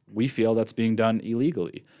we feel that's being done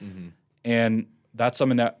illegally. And that's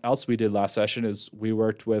something that else we did last session is we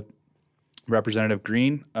worked with Representative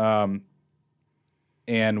Green,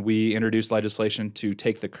 and we introduced legislation to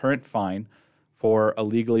take the current fine for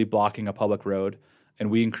illegally blocking a public road,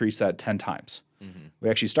 and we increased that 10 times. We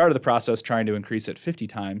actually started the process trying to increase it 50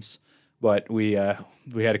 times, but we had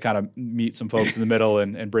to kind of meet some folks in the middle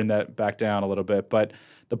and bring that back down a little bit. But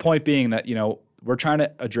the point being that, we're trying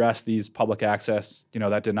to address these public access,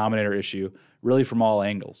 that denominator issue really from all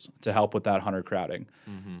angles to help with that hunter crowding.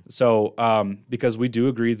 So because we do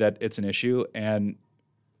agree that it's an issue, and,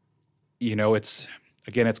 it's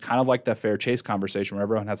kind of like that fair chase conversation where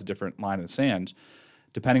everyone has a different line in the sand.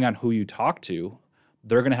 Depending on who you talk to,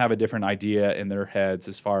 they're going to have a different idea in their heads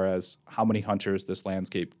as far as how many hunters this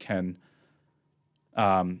landscape can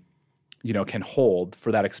hold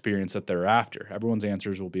for that experience that they're after. Everyone's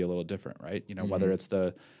answers will be a little different, right? Whether it's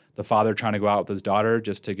the father trying to go out with his daughter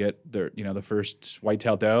just to get their, the first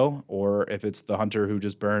whitetail doe, or if it's the hunter who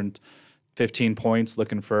just burned 15 points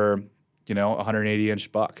looking for, a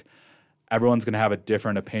 180-inch buck. Everyone's going to have a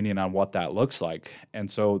different opinion on what that looks like. And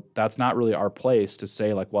so that's not really our place to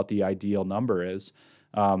say like what the ideal number is.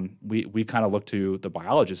 We kind of look to the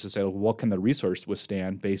biologists to say, well, what can the resource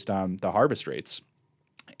withstand based on the harvest rates?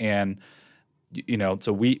 And,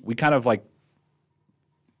 so we kind of like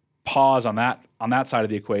pause on that side of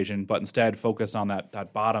the equation, but instead focus on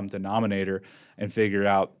that bottom denominator and figure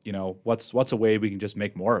out, what's a way we can just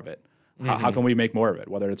make more of it. How can we make more of it?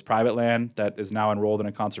 Whether it's private land that is now enrolled in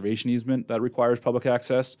a conservation easement that requires public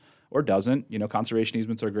access or doesn't, conservation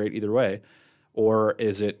easements are great either way. Or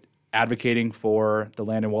is it advocating for the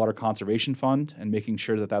Land and Water Conservation Fund and making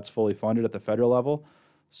sure that that's fully funded at the federal level?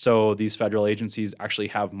 So these federal agencies actually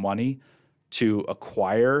have money to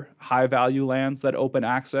acquire high value lands that open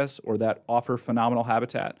access or that offer phenomenal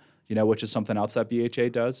habitat, which is something else that BHA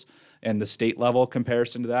does. And the state level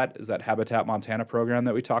comparison to that is that Habitat Montana program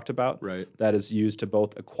that we talked about, right? That is used to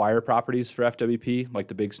both acquire properties for FWP, like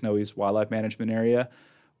the Big Snowy's wildlife management area,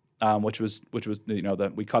 which was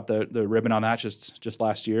that we cut the ribbon on that just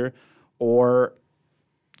last year, or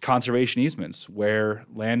conservation easements where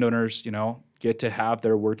landowners, get to have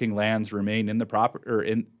their working lands remain in the or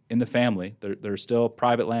in the family. They're still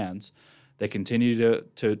private lands. They continue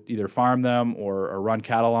to either farm them or run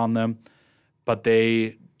cattle on them, but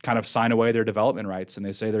they kind of sign away their development rights and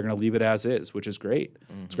they say they're going to leave it as is, which is great.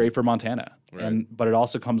 It's great for Montana. Right. But it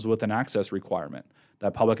also comes with an access requirement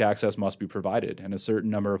that public access must be provided and a certain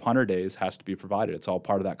number of hunter days has to be provided. It's all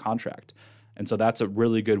part of that contract. And so that's a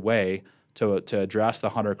really good way to address the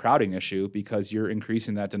hunter crowding issue because you're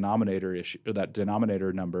increasing that denominator issue or that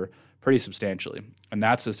denominator number pretty substantially. And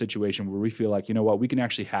that's a situation where we feel like, we can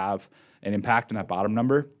actually have an impact on that bottom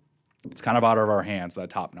number. It's kind of out of our hands, that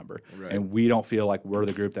top number. Right. And we don't feel like we're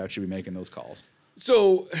the group that should be making those calls.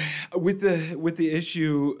 So with the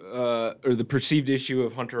issue or the perceived issue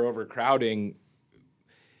of hunter overcrowding,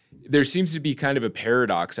 there seems to be kind of a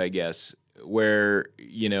paradox, I guess, where,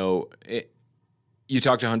 you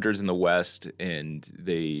talk to hunters in the West and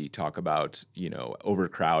they talk about,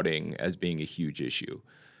 overcrowding as being a huge issue.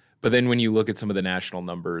 But then when you look at some of the national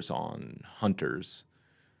numbers on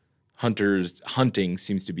hunting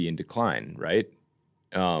seems to be in decline, right?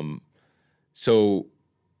 So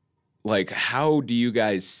like, how do you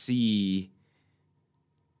guys see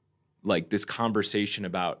like this conversation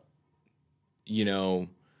about, the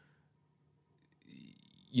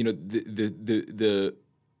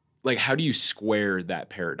like, how do you square that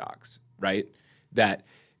paradox, right? That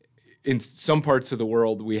in some parts of the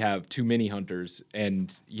world we have too many hunters,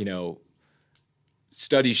 and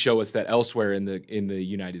studies show us that elsewhere in the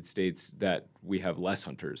United States that we have less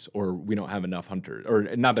hunters, or we don't have enough hunters, or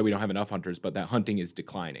not that we don't have enough hunters, but that hunting is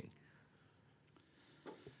declining.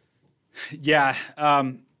 Yeah,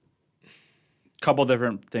 couple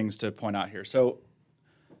different things to point out here. So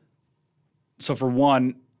for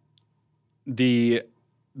one, The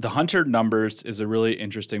hunter numbers is a really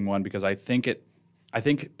interesting one because I think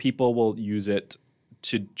people will use it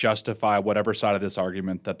to justify whatever side of this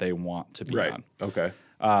argument that they want to be on. Okay.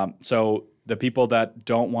 So the people that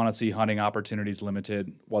don't want to see hunting opportunities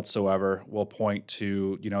limited whatsoever will point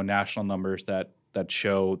to national numbers that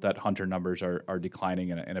show that hunter numbers are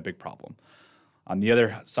declining and a big problem. On the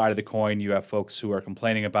other side of the coin, you have folks who are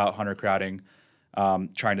complaining about hunter crowding,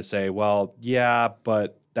 trying to say, well, yeah,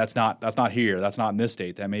 but that's not here. That's not in this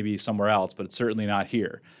state. That may be somewhere else, but it's certainly not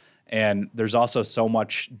here. And there's also so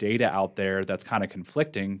much data out there that's kind of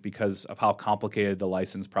conflicting because of how complicated the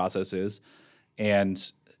license process is. And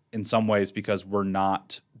in some ways, because we're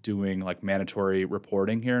not doing like mandatory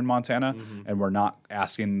reporting here in Montana, and we're not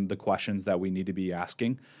asking the questions that we need to be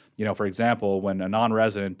asking. For example, when a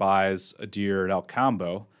non-resident buys a deer at El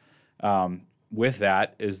Cambo, with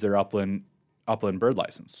that is their upland bird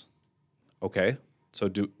license. Okay, so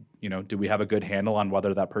do we have a good handle on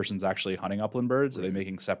whether that person's actually hunting upland birds? Are they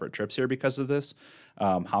making separate trips here because of this?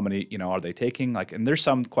 How many are they taking? And there's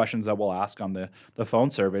some questions that we'll ask on the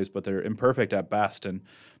phone surveys, but they're imperfect at best. And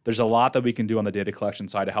there's a lot that we can do on the data collection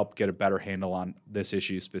side to help get a better handle on this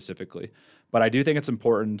issue specifically. But I do think it's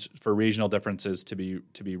important for regional differences to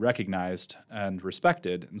be recognized and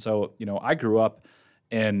respected. And so, I grew up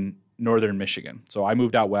in northern Michigan. So I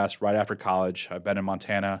moved out west right after college. I've been in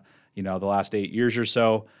Montana, the last 8 years or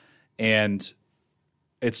so. And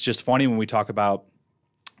it's just funny when we talk about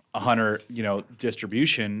a hunter,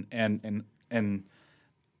 distribution and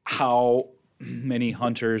how many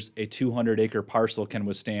hunters a 200-acre parcel can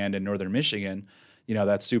withstand in northern Michigan,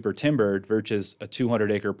 that's super timbered versus a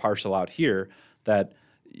 200-acre parcel out here that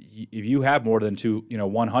if you have more than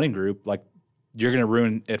one hunting group, you're going to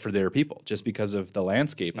ruin it for their people just because of the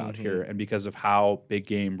landscape out here and because of how big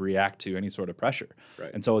game react to any sort of pressure. Right.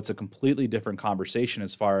 And so it's a completely different conversation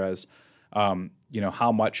as far as,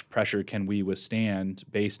 how much pressure can we withstand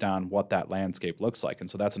based on what that landscape looks like. And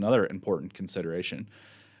so that's another important consideration.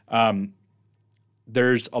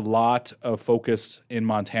 There's a lot of focus in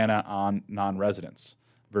Montana on non-residents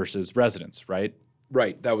versus residents, right?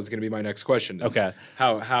 Right. That was going to be my next question. Okay.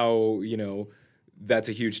 How that's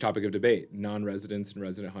a huge topic of debate. Non-residents and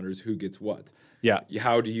resident hunters, who gets what? Yeah.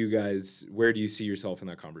 Where do you see yourself in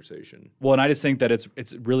that conversation? Well, and I just think that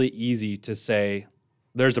it's really easy to say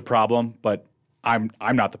there's a problem, but I'm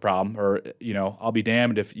not the problem, or I'll be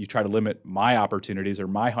damned if you try to limit my opportunities or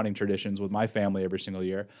my hunting traditions with my family every single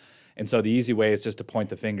year. And so the easy way is just to point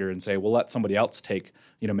the finger and say, well, let somebody else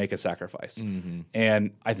make a sacrifice.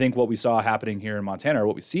 And I think what we see happening here in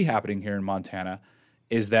Montana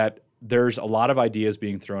is that there's a lot of ideas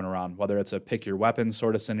being thrown around, whether it's a pick your weapon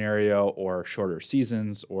sort of scenario or shorter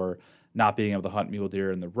seasons or not being able to hunt mule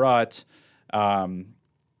deer in the rut,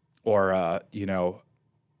 or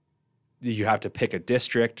you have to pick a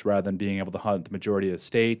district rather than being able to hunt the majority of the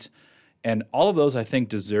state. And all of those, I think,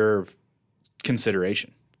 deserve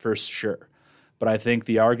consideration for sure. But I think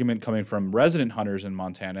the argument coming from resident hunters in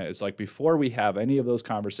Montana is before we have any of those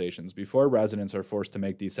conversations, before residents are forced to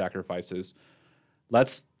make these sacrifices,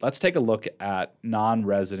 let's take a look at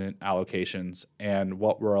non-resident allocations and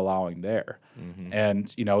what we're allowing there.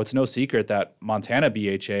 And, it's no secret that Montana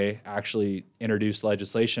BHA actually introduced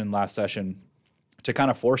legislation last session to kind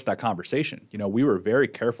of force that conversation. We were very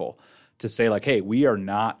careful to say hey, we are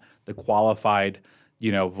not the qualified,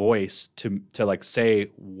 voice to say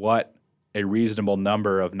what a reasonable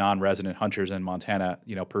number of non-resident hunters in Montana,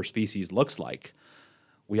 per species looks like.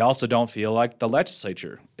 We also don't feel like the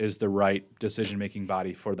legislature is the right decision-making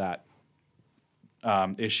body for that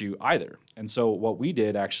issue either. And so what we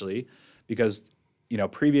did actually, because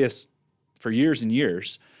for years and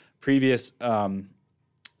years, previous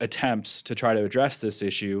attempts to try to address this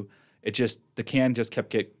issue, the can just kept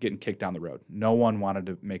getting kicked down the road. No one wanted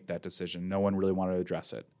to make that decision. No one really wanted to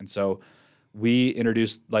address it. And so we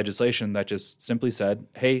introduced legislation that just simply said,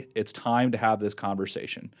 hey, it's time to have this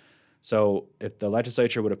conversation. So if the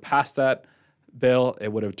legislature would have passed that bill,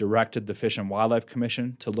 it would have directed the Fish and Wildlife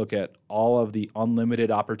Commission to look at all of the unlimited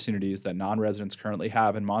opportunities that non-residents currently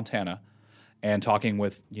have in Montana, and talking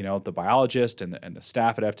with the biologist and the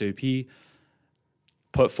staff at FWP,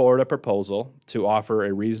 put forward a proposal to offer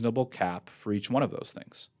a reasonable cap for each one of those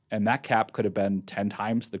things. And that cap could have been 10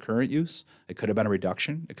 times the current use. It could have been a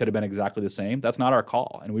reduction. It could have been exactly the same. That's not our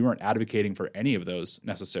call. And we weren't advocating for any of those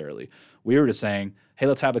necessarily. We were just saying, hey,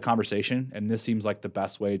 let's have the conversation. And this seems like the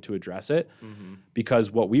best way to address it.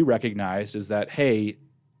 Because what we recognized is that, hey,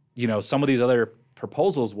 some of these other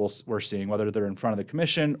proposals we're seeing, whether they're in front of the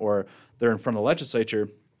commission or they're in front of the legislature,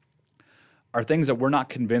 are things that we're not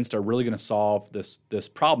convinced are really going to solve this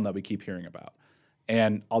problem that we keep hearing about.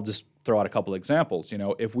 And I'll just throw out a couple examples.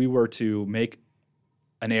 If we were to make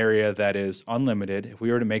an area that is unlimited, if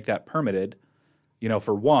we were to make that permitted,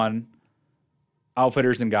 for one,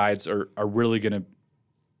 outfitters and guides are really going to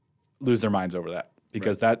lose their minds over that,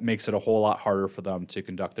 because that makes it a whole lot harder for them to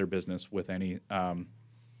conduct their business with any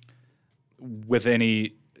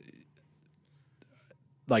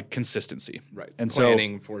like consistency. Right. And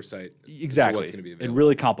planning, foresight. Exactly. What's gonna be available. It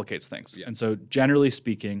really complicates things. Yeah. And so generally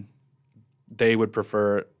speaking, they would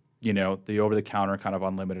prefer, the over-the-counter kind of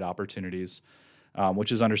unlimited opportunities,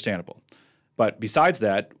 which is understandable. But besides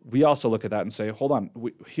that, we also look at that and say, hold on,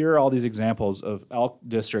 here are all these examples of elk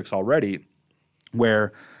districts already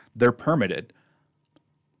where they're permitted.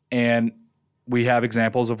 And we have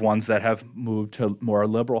examples of ones that have moved to more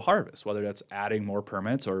liberal harvest, whether that's adding more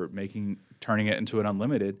permits or turning it into an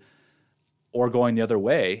unlimited, or going the other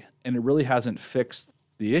way. And it really hasn't fixed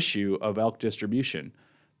the issue of elk distribution,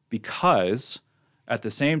 because at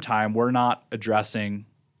the same time, we're not addressing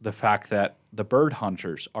the fact that the bird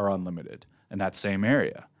hunters are unlimited in that same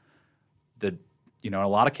area. In a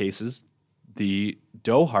lot of cases, the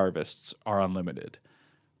doe harvests are unlimited.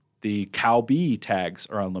 The cow bee tags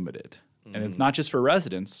are unlimited. And it's not just for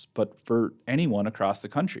residents, but for anyone across the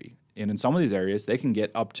country. And in some of these areas, they can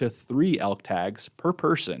get up to 3 elk tags per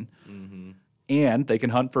person, and they can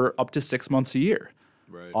hunt for up to 6 months a year,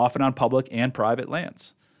 often on public and private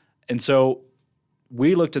lands. And so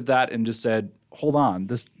we looked at that and just said, hold on,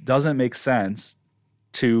 this doesn't make sense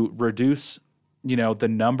to reduce, the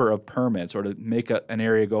number of permits, or to make an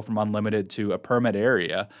area go from unlimited to a permit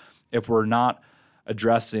area, if we're not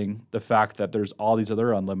addressing the fact that there's all these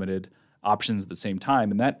other unlimited options at the same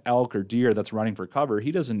time. And that elk or deer that's running for cover,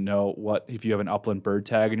 he doesn't know if you have an upland bird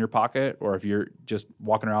tag in your pocket, or if you're just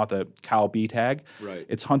walking around with a cow bee tag. Right.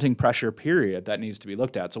 It's hunting pressure, period, that needs to be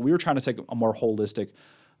looked at. So we were trying to take a more holistic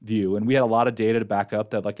view, and we had a lot of data to back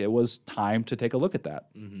up that it was time to take a look at that.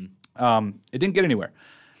 It didn't get anywhere.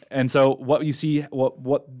 And so what you see,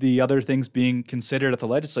 what the other things being considered at the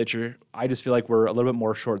legislature, I just feel like we're a little bit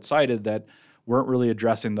more short-sighted, that weren't really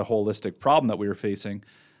addressing the holistic problem that we were facing.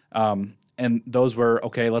 And those were,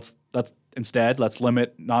 okay, let's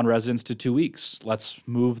limit non-residents to 2 weeks. Let's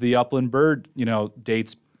move the upland bird,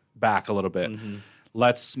 dates back a little bit.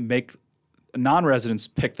 Let's make non-residents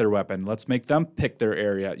pick their weapon. Let's make them pick their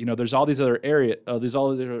area. There's all these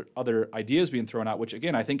other other ideas being thrown out, which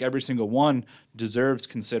again, I think every single one deserves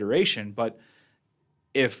consideration. But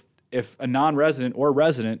if a non-resident or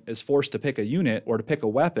resident is forced to pick a unit or to pick a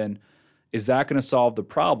weapon, is that going to solve the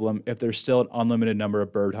problem if there's still an unlimited number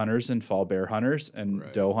of bird hunters and fall bear hunters and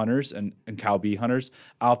doe hunters and cow bee hunters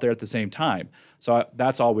out there at the same time? So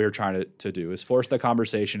that's all we were trying to do, is force the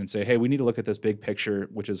conversation and say, hey, we need to look at this big picture,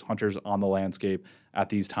 which is hunters on the landscape at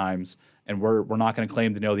these times. And we're not going to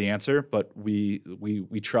claim to know the answer, but we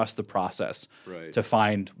trust the process to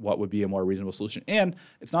find what would be a more reasonable solution. And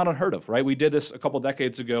it's not unheard of, right? We did this a couple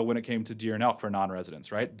decades ago when it came to deer and elk for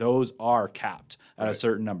non-residents, right? Those are capped at a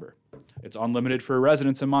certain number. It's unlimited for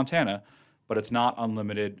residents in Montana, but it's not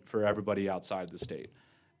unlimited for everybody outside the state.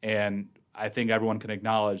 And I think everyone can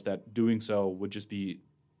acknowledge that doing so would just be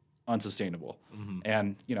unsustainable.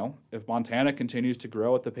 And, if Montana continues to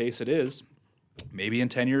grow at the pace it is, maybe in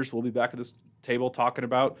 10 years we'll be back at this table talking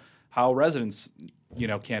about how residents,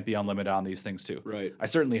 can't be unlimited on these things too. Right. I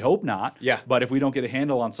certainly hope not. Yeah. But if we don't get a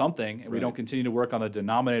handle on something and we don't continue to work on the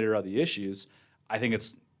denominator of the issues, I think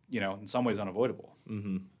it's, in some ways unavoidable.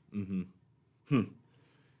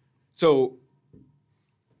 So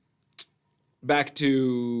back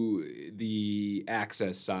to the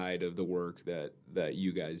access side of the work that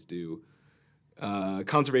you guys do.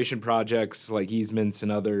 Conservation projects like easements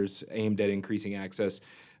and others aimed at increasing access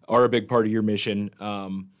are a big part of your mission.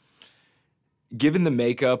 Given the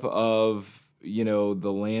makeup of,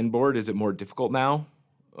 the land board, is it more difficult now?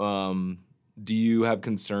 Do you have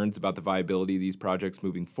concerns about the viability of these projects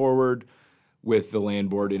moving forward with the land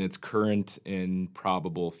board in its current and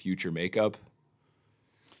probable future makeup?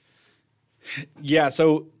 Yeah,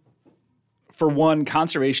 so for one,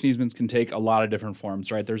 conservation easements can take a lot of different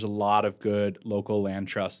forms, right? There's a lot of good local land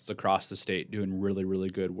trusts across the state doing really, really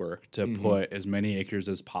good work to put as many acres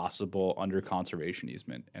as possible under conservation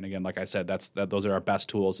easement. And again, like I said, those are our best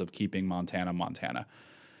tools of keeping Montana.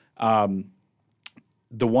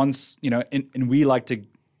 The ones, and we like to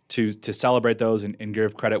celebrate those and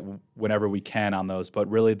give credit whenever we can on those, but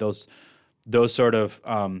really those sort of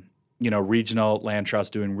regional land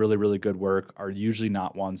trusts doing really, really good work are usually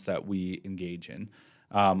not ones that we engage in.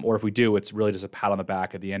 Or if we do, it's really just a pat on the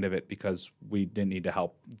back at the end of it because we didn't need to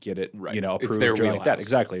help get it, approved it's their or like that. wheelhouse.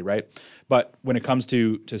 Exactly, right? But when it comes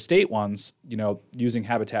to state ones, using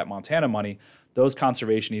Habitat Montana money, those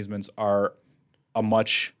conservation easements are a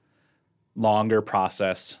much longer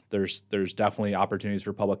process. There's definitely opportunities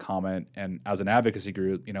for public comment, and as an advocacy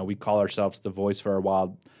group, we call ourselves the voice for our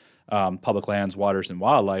wild public lands, waters, and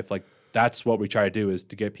wildlife. Like, that's what we try to do, is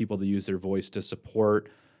to get people to use their voice to support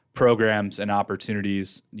programs and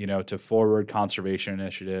opportunities, to forward conservation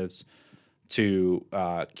initiatives, to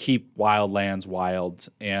keep wild lands wild,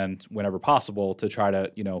 and whenever possible to try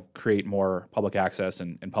to create more public access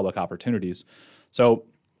and public opportunities. So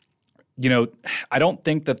I don't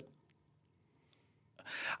think the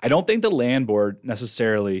land board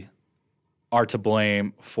necessarily are to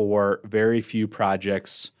blame for very few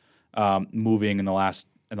projects moving in the last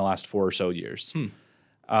 4 or so years.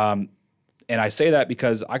 And I say that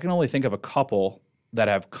because I can only think of a couple that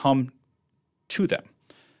have come to them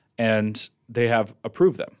and they have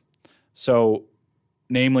approved them. So,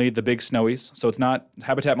 namely the big snowies. So it's not,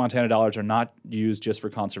 Habitat Montana dollars are not used just for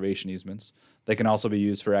conservation easements. They can also be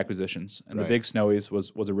used for acquisitions. And the big snowies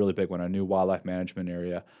was a really big one, a new wildlife management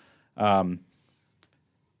area.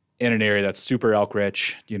 In an area that's super elk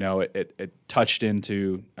rich. It touched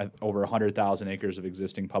into over 100,000 acres of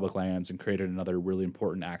existing public lands and created another really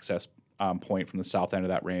important access point from the south end of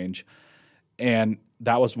that range. And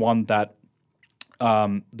that was one that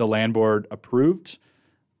the land board approved.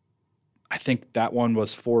 I think that one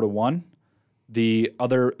was 4-1. The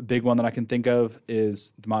other big one that I can think of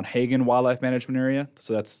is the Mount Hagen Wildlife Management Area.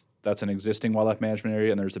 So that's an existing wildlife management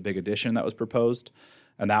area, and there's a big addition that was proposed,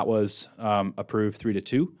 and that was approved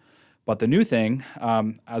 3-2. But the new thing,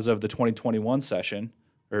 as of the 2021 session,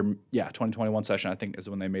 I think is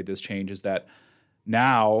when they made this change, is that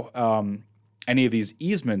now any of these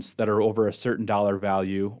easements that are over a certain dollar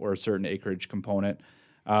value or a certain acreage component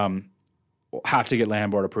have to get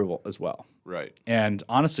land board approval as well. Right. And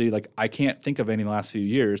honestly, I can't think of any in the last few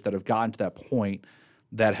years that have gotten to that point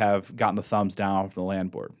that have gotten the thumbs down from the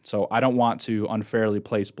land board. So I don't want to unfairly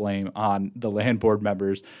place blame on the land board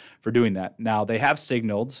members for doing that. Now, they have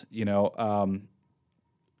signaled,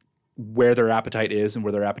 where their appetite is and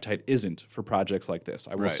where their appetite isn't for projects like this.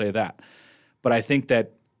 I will say that. But I think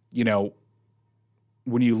that,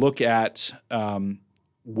 when you look at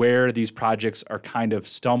where these projects are kind of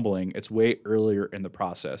stumbling, it's way earlier in the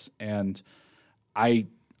process. And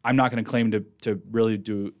I'm not going to claim to really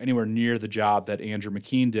do anywhere near the job that Andrew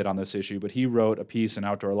McKean did on this issue, but he wrote a piece in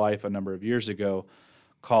Outdoor Life a number of years ago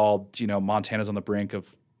called, Montana's on the brink of,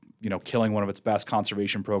 killing one of its best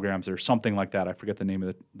conservation programs or something like that. I forget the name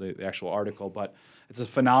of the actual article, but it's a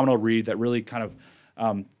phenomenal read that really kind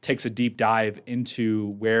of takes a deep dive into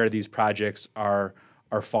where these projects are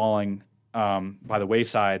falling by the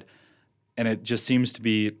wayside. And it just seems to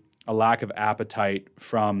be a lack of appetite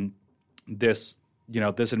from this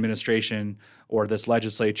administration or this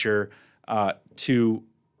legislature to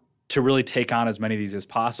really take on as many of these as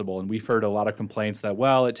possible. And we've heard a lot of complaints that,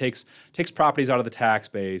 it takes properties out of the tax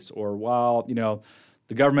base, or,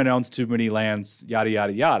 the government owns too many lands, yada,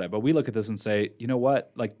 yada, yada. But we look at this and say, you know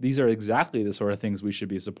what? These are exactly the sort of things we should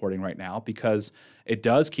be supporting right now, because it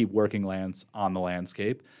does keep working lands on the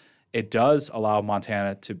landscape. It does allow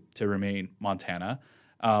Montana to remain Montana.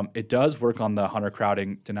 It does work on the hunter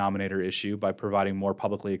crowding denominator issue by providing more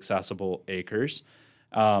publicly accessible acres.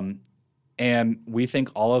 And we think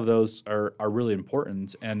all of those are really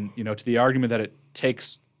important. And, to the argument that it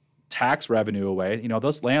takes tax revenue away,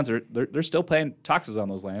 those lands they're still paying taxes on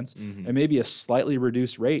those lands. Mm-hmm. It may be a slightly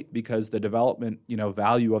reduced rate because the development,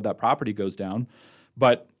 value of that property goes down.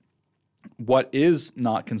 But what is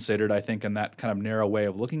not considered, I think, in that kind of narrow way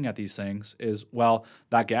of looking at these things is,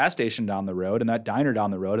 that gas station down the road and that diner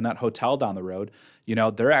down the road and that hotel down the road,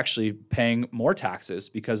 they're actually paying more taxes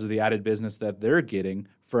because of the added business that they're getting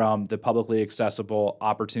from the publicly accessible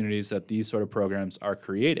opportunities that these sort of programs are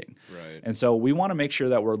creating. Right. And so we want to make sure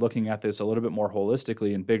that we're looking at this a little bit more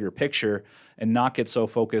holistically and bigger picture, and not get so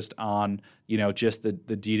focused on, just the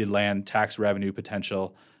deeded land tax revenue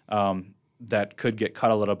potential that could get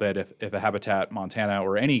cut a little bit if a Habitat Montana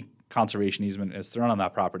or any conservation easement is thrown on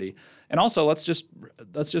that property. And also, let's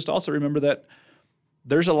just also remember that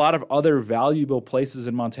there's a lot of other valuable places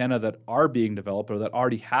in Montana that are being developed or that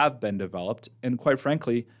already have been developed. And quite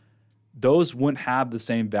frankly, those wouldn't have the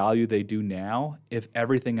same value they do now if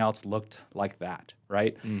everything else looked like that,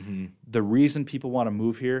 right? Mm-hmm. The reason people want to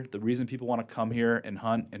move here, the reason people want to come here and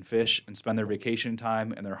hunt and fish and spend their vacation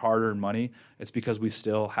time and their hard-earned money, it's because we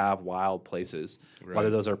still have wild places, right. Whether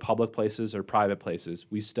those are public places or private places.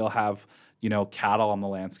 We still have, cattle on the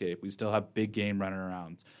landscape. We still have big game running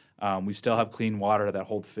around. We still have clean water that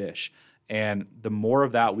hold fish. And the more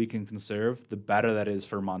of that we can conserve, the better that is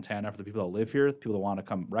for Montana, for the people that live here, the people that want to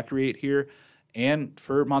come recreate here, and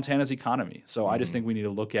for Montana's economy. So I just think we need to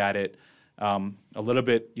look at it a little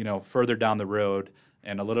bit, further down the road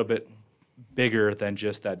and a little bit bigger than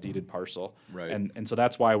just that deeded parcel. Right. And so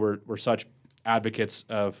that's why we're such advocates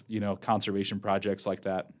of, conservation projects like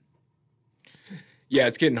that. Yeah,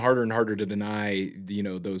 it's getting harder and harder to deny,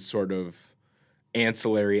 those sort of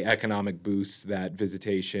ancillary economic boosts that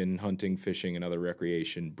visitation, hunting, fishing, and other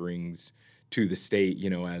recreation brings to the state,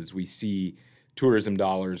 as we see tourism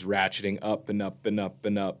dollars ratcheting up and up and up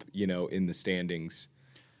and up, in the standings.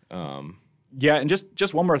 Yeah, and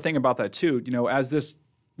just one more thing about that too, as this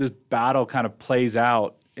battle kind of plays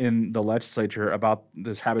out in the legislature about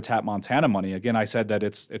this Habitat Montana money. Again, I said that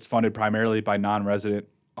it's funded primarily by non-resident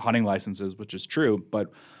hunting licenses, which is true, but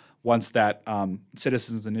once that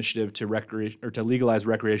citizens initiative to legalize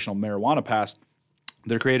recreational marijuana passed,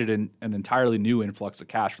 they created an entirely new influx of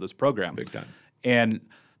cash for this program. Big time. And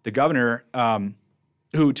the governor,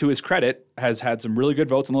 who to his credit has had some really good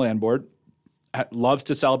votes on the land board, loves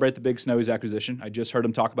to celebrate the Big Snowies acquisition. I just heard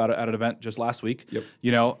him talk about it at an event just last week. Yep.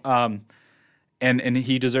 And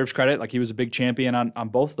he deserves credit. Like, he was a big champion on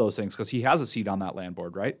both of those things because he has a seat on that land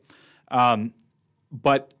board, right?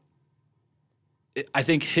 But I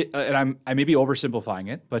think, I may be oversimplifying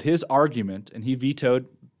it, but his argument, and he vetoed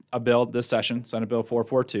a bill this session, Senate Bill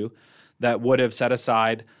 442, that would have set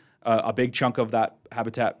aside a big chunk of that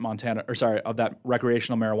of that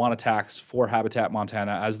recreational marijuana tax for Habitat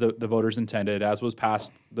Montana, as the voters intended, as was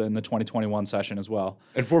passed in the 2021 session as well.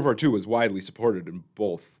 And 442 was widely supported in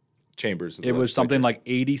both chambers of the It was legislature. something like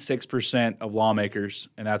 86% of lawmakers,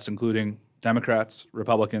 and that's including Democrats,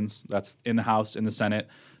 Republicans, that's in the House, in the Senate,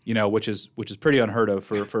 which is pretty unheard of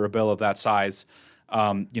for a bill of that size,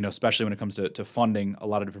 especially when it comes to funding a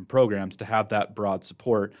lot of different programs, to have that broad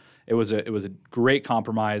support. It was a great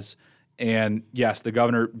compromise, and yes, the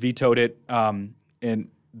governor vetoed it, and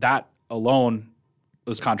that alone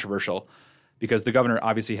was controversial because the governor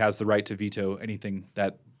obviously has the right to veto anything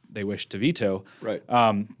that they wish to veto. Right.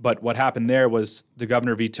 But what happened there was the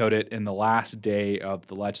governor vetoed it in the last day of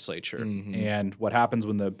the legislature. Mm-hmm. And what happens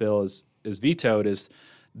when the bill is vetoed is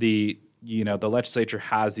the legislature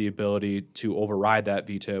has the ability to override that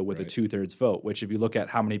veto with a 2/3 vote, which, if you look at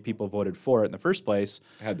how many people voted for it in the first place,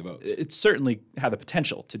 had the votes. It certainly had the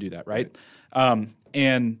potential to do that, right?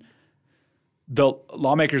 And the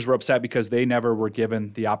lawmakers were upset because they never were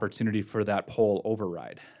given the opportunity for that poll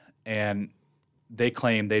override. And they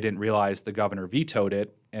claim they didn't realize the governor vetoed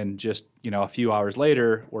it, and just a few hours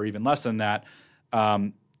later, or even less than that,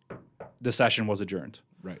 the session was adjourned.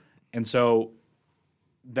 Right. And so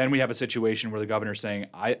then we have a situation where the governor's saying,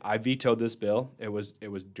 I vetoed this bill. It was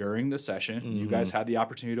during the session. Mm-hmm. You guys had the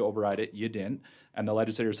opportunity to override it. You didn't. And the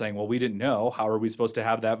legislator's saying, well, we didn't know. How are we supposed to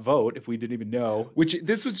have that vote if we didn't even know? Which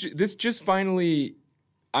this just finally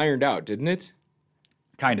ironed out, didn't it?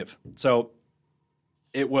 Kind of. So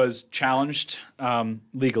it was challenged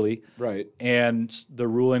legally. Right. And the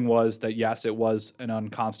ruling was that, yes, it was an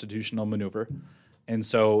unconstitutional maneuver. And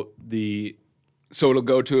so it'll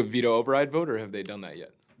go to a veto override vote, or have they done that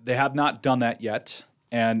yet? They have not done that yet.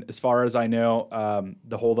 And as far as I know,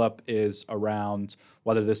 the holdup is around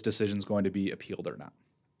whether this decision is going to be appealed or not.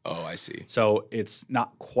 Oh, I see. So it's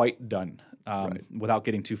not quite done. Without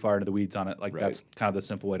getting too far into the weeds on it, that's kind of the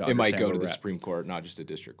simple way to understand. It might go to the Supreme Court, not just a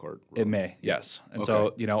district court. It may, yes. And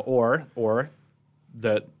so, or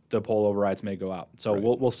the poll overrides may go out. So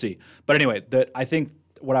we'll see. But anyway, I think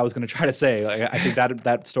what I was going to try to say, I think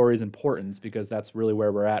that story is important because that's really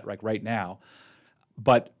where we're at right now.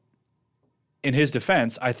 But in his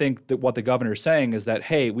defense, I think that what the governor is saying is that,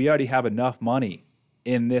 hey, we already have enough money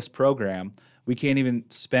in this program. We can't even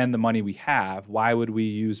spend the money we have. Why would we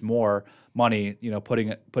use more money, putting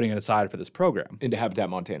it aside for this program? Into Habitat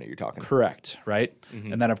Montana, you're talking. Correct, right?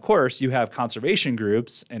 Mm-hmm. And then, of course, you have conservation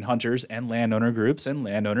groups and hunters and landowner groups and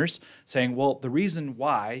landowners saying, well, the reason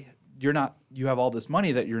why you have all this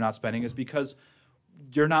money that you're not spending is because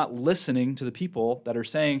you're not listening to the people that are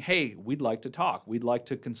saying, hey, we'd like to talk. We'd like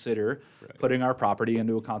to consider putting our property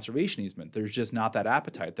into a conservation easement. There's just not that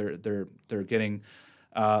appetite. They're getting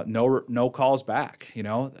no calls back.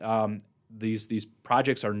 These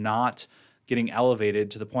projects are not getting elevated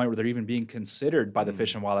to the point where they're even being considered by the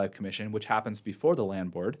Fish and Wildlife Commission, which happens before the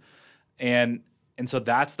land board. And so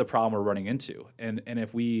that's the problem we're running into. And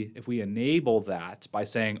if we enable that by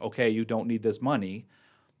saying, okay, you don't need this money,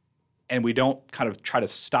 and we don't kind of try to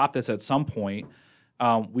stop this at some point,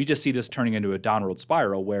 we just see this turning into a downward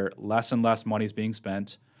spiral where less and less money is being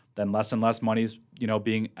spent, then less and less money is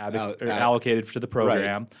being allocated to the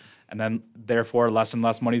program, and then therefore less and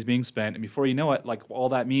less money is being spent. And before you know it, all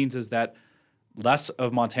that means is that less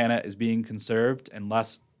of Montana is being conserved and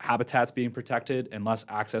less habitats being protected and less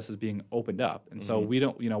access is being opened up. And so we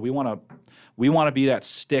don't, we want to be that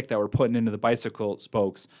stick that we're putting into the bicycle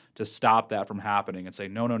spokes to stop that from happening and say,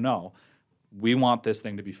 no. We want this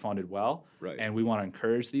thing to be funded well, right. and we want to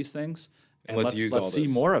encourage these things. And let's see this.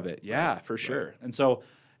 more of it. Yeah, right. for sure. Right. And so,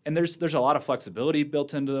 and there's a lot of flexibility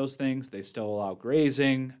built into those things. They still allow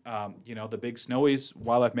grazing. The Big Snowies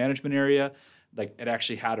Wildlife Management Area, like it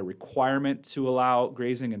actually had a requirement to allow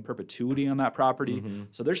grazing in perpetuity on that property.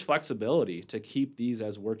 So there's flexibility to keep these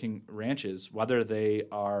as working ranches, whether they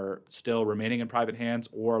are still remaining in private hands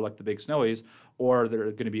or like the Big Snowies, or they're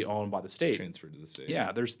going to be owned by the state. Transferred to the state.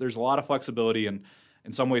 Yeah, there's a lot of flexibility, and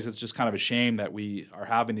in some ways it's just kind of a shame that we are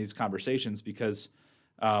having these conversations because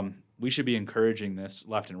we should be encouraging this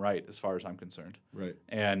left and right as far as I'm concerned. Right.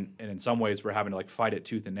 And in some ways we're having to like fight it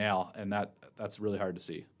tooth and nail, and that's really hard to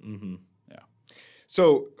see. Mm-hmm. Yeah.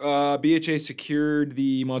 So BHA secured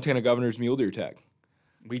the Montana governor's mule deer tag.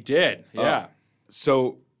 We did, yeah.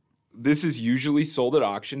 So this is usually sold at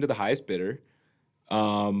auction to the highest bidder,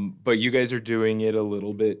 but you guys are doing it a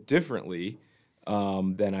little bit differently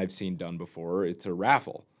than I've seen done before. It's a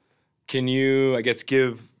raffle. Can you, I guess,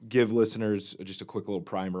 give listeners just a quick little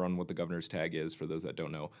primer on what the governor's tag is for those that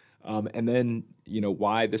don't know, and then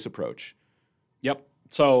why this approach? Yep.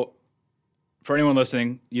 So for anyone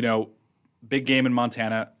listening, big game in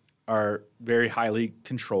Montana are very highly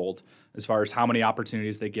controlled as far as how many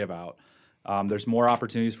opportunities they give out. There's more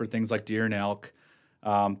opportunities for things like deer and elk,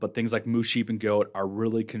 but things like moose, sheep, and goat are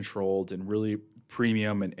really controlled and really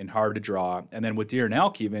premium and hard to draw. And then with deer and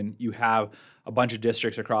elk even, you have a bunch of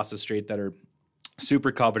districts across the state that are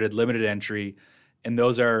super coveted, limited entry, and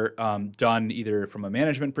those are done either from a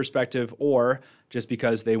management perspective or just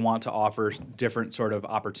because they want to offer different sort of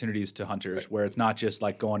opportunities to hunters, right, where it's not just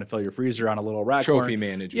like going to fill your freezer on a little rack. Trophy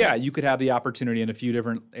management. Yeah, you could have the opportunity in a few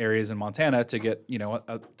different areas in Montana to get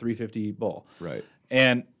a 350 bull. Right.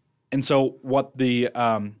 And so what the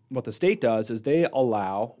state does is they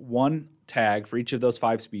allow one tag for each of those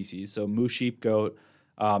 5 species, so moose, sheep, goat,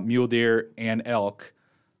 mule deer, and elk,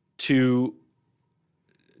 to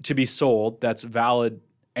be sold that's valid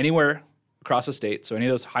anywhere across the state, so any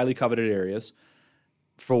of those highly coveted areas,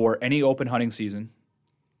 for any open hunting season,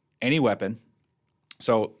 any weapon.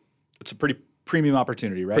 So it's a pretty premium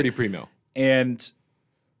opportunity, right? Pretty premium. And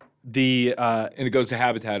and it goes to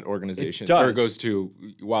habitat organizations. It does. Or it goes to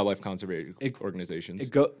wildlife conservation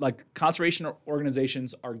organizations. Conservation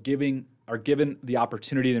organizations are given the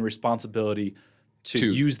opportunity and responsibility to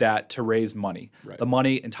use that to raise money. Right. The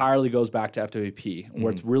money entirely goes back to FWP. Mm-hmm.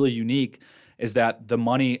 Where it's really unique is that the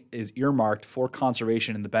money is earmarked for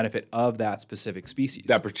conservation and the benefit of that specific species.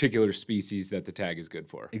 That particular species that the tag is good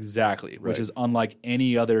for. Exactly, which is unlike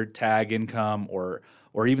any other tag income or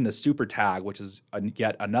even the super tag, which is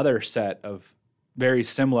yet another set of very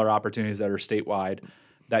similar opportunities that are statewide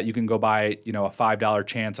that you can go buy, a $5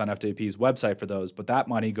 chance on FWP's website for those. But that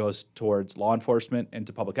money goes towards law enforcement and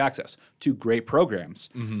to public access. 2 great programs.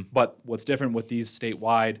 Mm-hmm. But what's different with these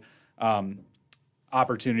statewide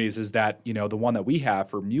opportunities is that, the one that we have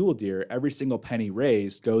for mule deer, every single penny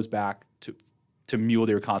raised goes back to mule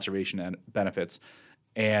deer conservation and benefits.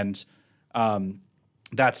 And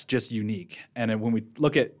that's just unique. And when we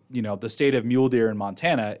look at, the state of mule deer in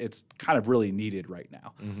Montana, it's kind of really needed right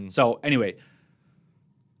now. Mm-hmm. So anyway,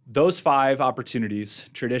 those 5 opportunities,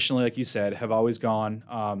 traditionally, like you said, have always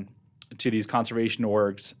gone to these conservation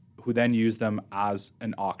orgs who then use them as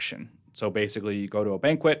an auction. So basically, you go to a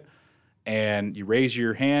banquet and you raise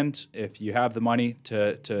your hand if you have the money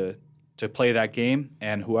to play that game,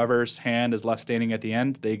 and whoever's hand is left standing at the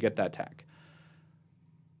end, they get that tag.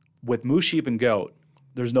 With moose, sheep, and goat,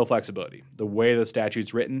 there's no flexibility. The way the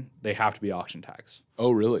statute's written, they have to be auction tags.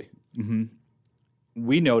 Oh, really? Mm-hmm.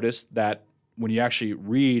 We noticed that when you actually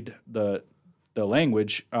read the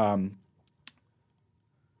language, that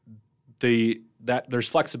there's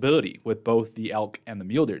flexibility with both the elk and the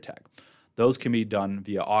mule deer tag. Those can be done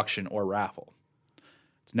via auction or raffle.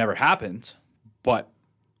 It's never happened, but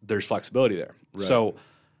there's flexibility there. Right. So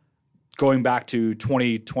going back to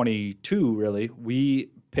 2022, really,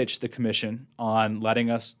 we pitched the commission on letting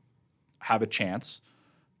us have a chance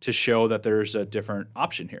to show that there's a different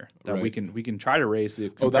option here, that we can try to raise the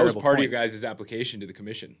comparable that was part point. of your guys' application to the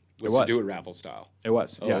commission, was to do it raffle style. It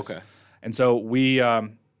was, yes. Okay. And so we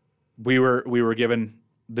were given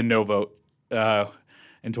the no vote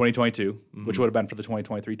in 2022, mm-hmm. which would have been for the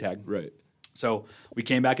 2023 tag. Right. So we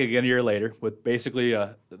came back again a year later with basically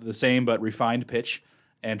the same but refined pitch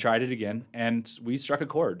and tried it again, and we struck a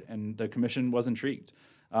chord, and the commission was intrigued.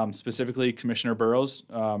 Specifically, Commissioner Burrows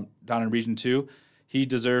down in Region 2, he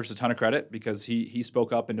deserves a ton of credit because he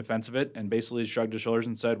spoke up in defense of it and basically shrugged his shoulders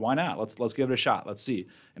and said, "Why not? Let's give it a shot. Let's see."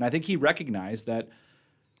 And I think he recognized that,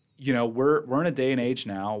 we're in a day and age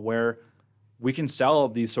now where we can sell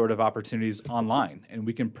these sort of opportunities online and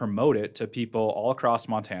we can promote it to people all across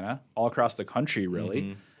Montana, all across the country,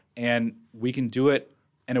 really, and we can do it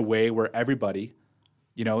in a way where everybody,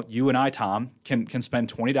 you and I, Tom, can spend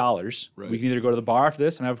 $20. Right. We can either go to the bar after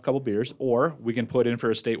this and have a couple beers, or we can put in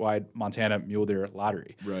for a statewide Montana mule deer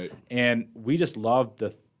lottery. Right. And we just love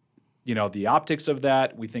the optics of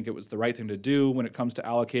that. We think it was the right thing to do when it comes to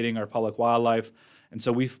allocating our public wildlife. And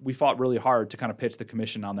so we fought really hard to kind of pitch the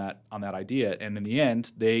commission on that idea. And in the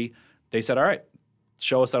end, they said, "All right,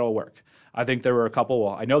 show us that it'll work." I think there were a couple.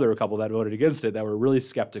 Well, I know there were a couple that voted against it that were really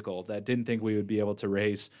skeptical, that didn't think we would be able to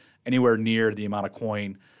raise anywhere near the amount of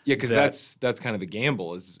coin. Yeah, because that's kind of the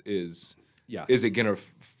gamble. Is yes. Is it going to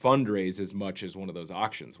fundraise as much as one of those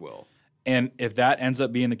auctions will? And if that ends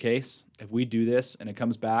up being the case, if we do this and it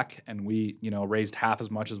comes back and we raised half as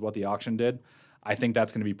much as what the auction did, I think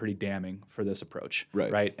that's going to be pretty damning for this approach,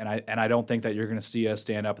 right? And I don't think that you're going to see us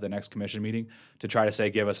stand up at the next commission meeting to try to say,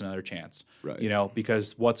 "Give us another chance," right?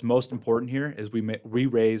 Because what's most important here is we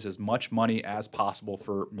raise as much money as possible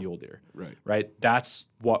for mule deer, right? That's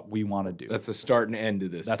what we want to do. That's the start and end of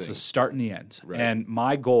this. That's thing. the start and the end. Right. And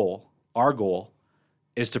our goal,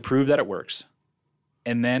 is to prove that it works,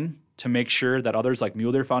 and then to make sure that others like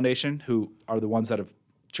Mule Deer Foundation, who are the ones that have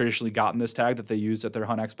traditionally gotten this tag that they use at their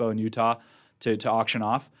Hunt Expo in Utah to auction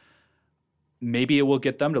off, maybe it will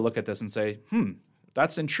get them to look at this and say,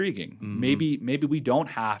 that's intriguing. Maybe we don't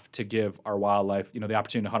have to give our wildlife, the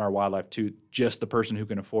opportunity to hunt our wildlife to just the person who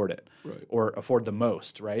can afford it, right, or afford the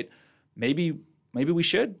most, right? Maybe we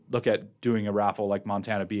should look at doing a raffle like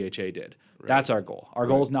Montana BHA did. Right. That's our goal. Our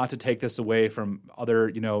goal is not to take this away from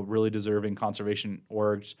other, really deserving conservation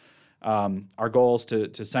orgs. Our goal is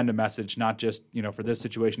to send a message, not just, for this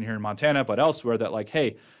situation here in Montana, but elsewhere, that like,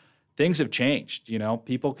 hey, things have changed.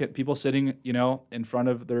 People sitting, in front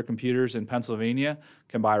of their computers in Pennsylvania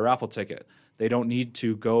can buy a raffle ticket. They don't need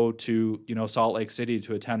to go to, Salt Lake City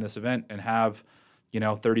to attend this event and have,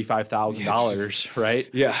 $35,000, right?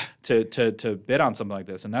 Yeah. To bid on something like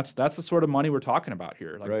this. And that's the sort of money we're talking about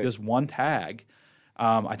here. Like this one tag,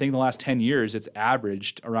 I think in the last 10 years, it's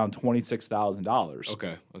averaged around $26,000.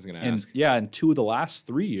 Okay. I was going to ask. And 2 of the last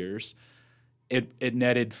 3 years, it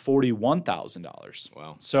netted $41,000.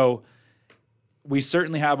 Wow. So we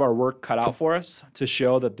certainly have our work cut out for us to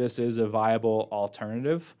show that this is a viable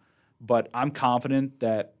alternative, but I'm confident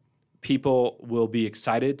that people will be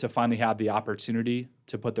excited to finally have the opportunity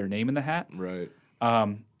to put their name in the hat, right?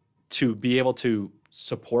 To be able to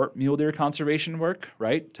support mule deer conservation work,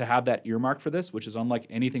 right? To have that earmark for this, which is unlike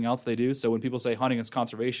anything else they do. So when people say hunting is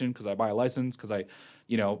conservation because I buy a license, because I,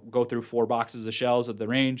 go through 4 boxes of shells at the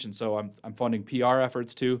range, and so I'm funding PR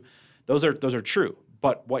efforts too. Those are true.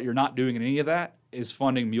 But what you're not doing in any of that is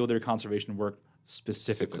funding mule deer conservation work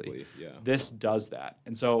specifically. Yeah. This does that.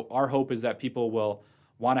 And so our hope is that people will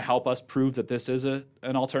want to help us prove that this is an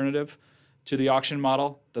alternative to the auction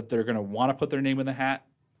model, that they're going to want to put their name in the hat,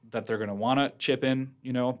 that they're going to want to chip in,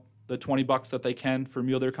 the $20 that they can for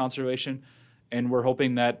mule deer conservation. And we're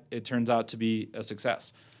hoping that it turns out to be a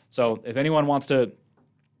success. So if anyone wants to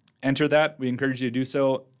enter that, we encourage you to do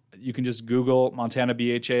so. You can just Google Montana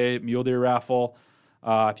BHA Mule Deer Raffle.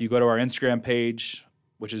 If you go to our Instagram page,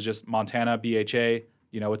 which is just Montana BHA,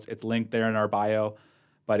 it's linked there in our bio.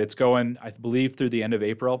 But it's going, I believe, through the end of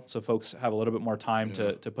April, so folks have a little bit more time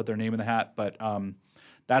to put their name in the hat. But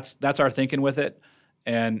that's our thinking with it,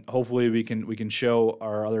 and hopefully we can show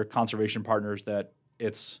our other conservation partners that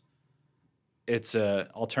it's an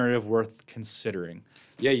alternative worth considering.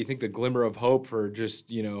 Yeah, you think the glimmer of hope for just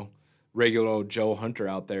regular old Joe Hunter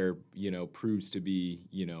out there, proves to be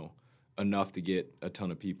enough to get a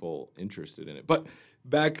ton of people interested in it. But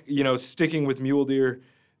back, sticking with mule deer.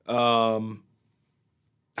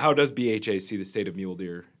 How does BHA see the state of mule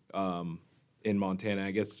deer in Montana?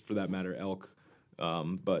 I guess for that matter, elk.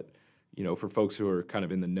 But for folks who are kind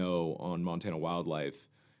of in the know on Montana wildlife,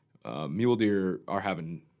 mule deer are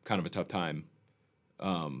having kind of a tough time.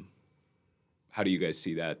 How do you guys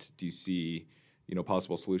see that? Do you see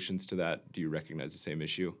possible solutions to that? Do you recognize the same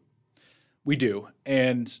issue? We do,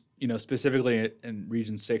 and specifically in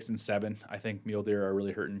regions 6 and 7, I think mule deer are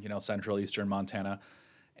really hurting. Central eastern Montana,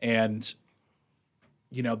 and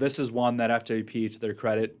this is one that FWP, to their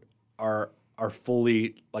credit, are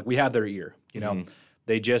fully, like, we have their ear.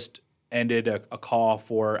 They just ended a call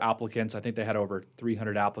for applicants. I think they had over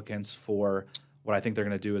 300 applicants for what I think they're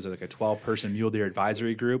going to do is like a 12-person mule deer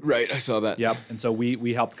advisory group. Right, I saw that. Yep. And so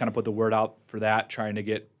we helped kind of put the word out for that, trying to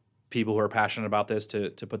get people who are passionate about this to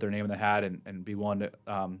put their name in the hat and be willing to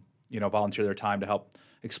volunteer their time to help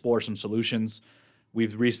explore some solutions.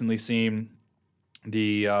 We've recently seen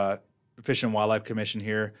the Fish and Wildlife Commission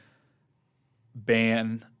here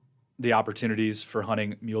ban the opportunities for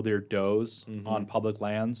hunting mule deer does on public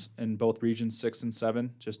lands in both regions 6 and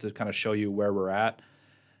 7, just to kind of show you where we're at.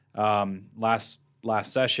 Last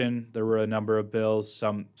session, there were a number of bills.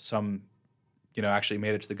 Some actually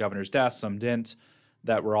made it to the governor's desk. Some didn't.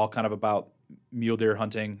 That were all kind of about mule deer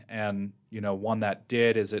hunting. And one that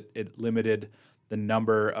did is it limited the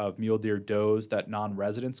number of mule deer does that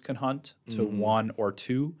non-residents can hunt to 1 or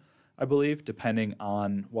 2, I believe, depending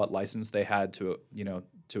on what license they had to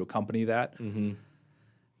accompany that.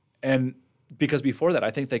 And because before that,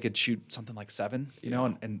 I think they could shoot something like 7,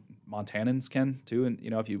 and Montanans can too. And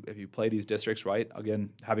if you play these districts right, again,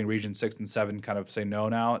 having region 6 and 7 kind of say no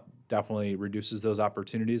now definitely reduces those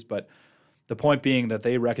opportunities. But the point being that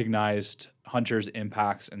they recognized hunters'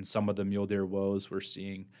 impacts and some of the mule deer woes we're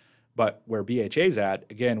seeing. But where BHA's at,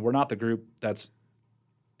 again, we're not the group that's,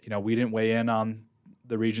 we didn't weigh in on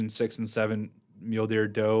the region 6 and 7 mule deer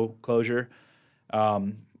doe closure.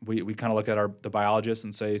 We kind of look at the biologists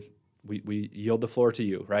and say, we yield the floor to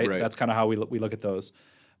you, right? That's kind of how we look at those.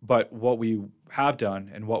 But what we have done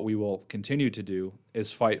and what we will continue to do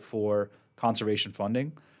is fight for conservation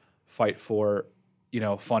funding, fight for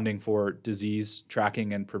funding for disease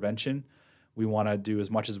tracking and prevention. We want to do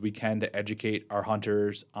as much as we can to educate our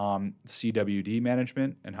hunters on CWD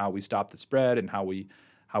management and how we stop the spread and how we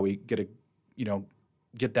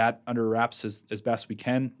get that under wraps as best we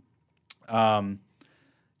can.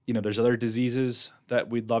 There's other diseases that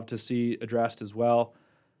we'd love to see addressed as well.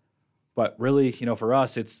 But really, for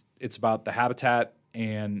us, it's about the habitat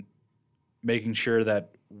and making sure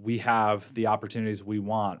that we have the opportunities we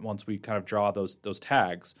want once we kind of draw those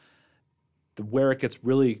tags. Where it gets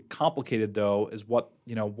really complicated, though, is what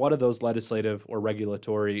do those legislative or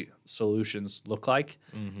regulatory solutions look like,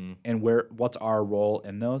 and what's our role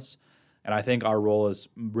in those? And I think our role is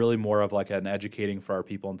really more of like an educating for our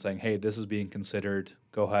people and saying, hey, this is being considered.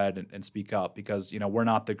 Go ahead and speak up, because we're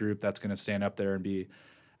not the group that's going to stand up there and be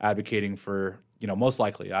advocating for, most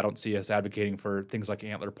likely, I don't see us advocating for things like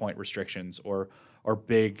antler point restrictions or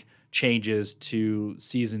big changes to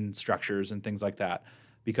season structures and things like that.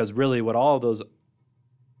 Because really what all of those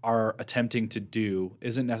are attempting to do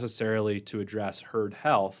isn't necessarily to address herd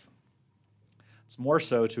health. It's more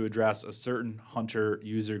so to address a certain hunter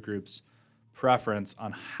user group's preference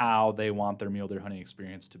on how they want their mule deer hunting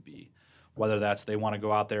experience to be. Whether that's they want to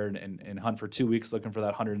go out there and hunt for 2 weeks looking for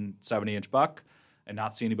that 170-inch buck and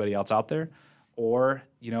not see anybody else out there, or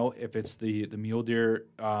if it's the mule deer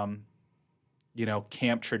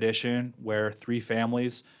camp tradition where 3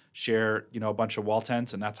 families share a bunch of wall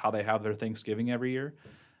tents and that's how they have their Thanksgiving every year,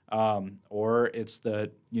 or it's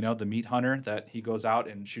the meat hunter that he goes out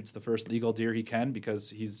and shoots the first legal deer he can because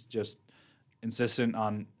he's just insistent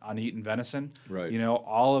on eating venison. Right.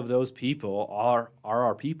 All of those people are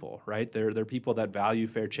our people, right? They're people that value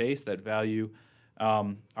fair chase, that value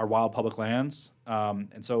our wild public lands,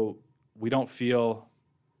 and so we don't feel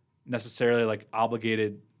necessarily like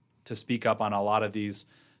obligated to speak up on a lot of these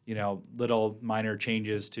little minor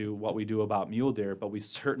changes to what we do about mule deer, but we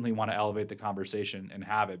certainly want to elevate the conversation and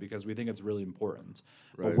have it because we think it's really important.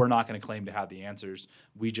 Right. But we're not going to claim to have the answers.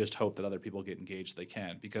 We just hope that other people get engaged they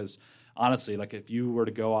can. Because honestly, like if you were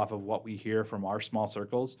to go off of what we hear from our small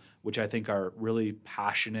circles, which I think are really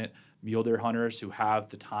passionate mule deer hunters who have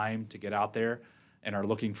the time to get out there and are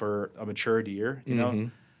looking for a mature deer,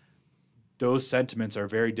 those sentiments are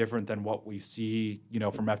very different than what we see,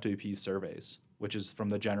 from FWP's surveys, which is from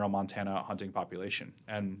the general Montana hunting population.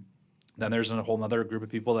 And then there's a whole other group of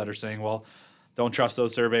people that are saying, well, don't trust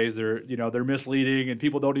those surveys. They're misleading and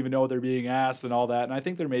people don't even know what they're being asked and all that. And I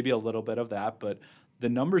think there may be a little bit of that, but the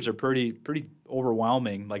numbers are pretty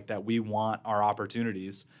overwhelming, like that we want our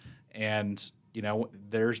opportunities. And,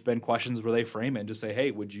 there's been questions where they frame it and just say, hey,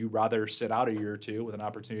 would you rather sit out a year or two with an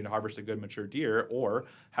opportunity to harvest a good mature deer or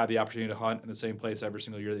have the opportunity to hunt in the same place every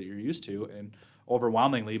single year that you're used to? And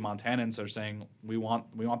overwhelmingly, Montanans are saying we want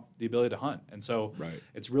the ability to hunt. And so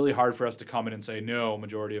It's really hard for us to come in and say, no,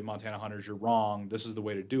 majority of Montana hunters, you're wrong. This is the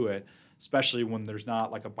way to do it, especially when there's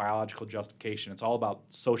not like a biological justification. It's all about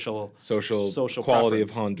social quality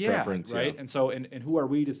preference. Of hunt preference. Right. Yeah. And so, and who are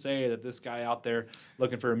we to say that this guy out there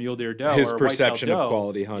looking for a mule deer doe his or a perception whitetail of doe,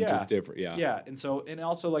 quality hunt is different. Yeah. Yeah. And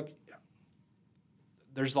also like,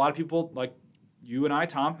 there's a lot of people like you and I,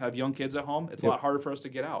 Tom, have young kids at home. It's a lot harder for us to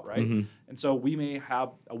get out, right? Mm-hmm. And so we may have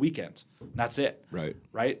a weekend. And that's it. Right.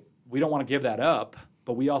 We don't want to give that up,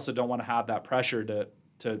 but we also don't want to have that pressure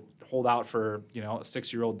to hold out for, a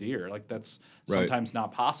 6-year-old deer. Like that's sometimes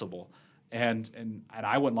not possible. And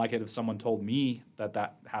I wouldn't like it if someone told me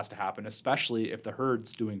that has to happen, especially if the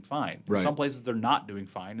herd's doing fine. In some places they're not doing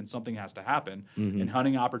fine, and something has to happen. And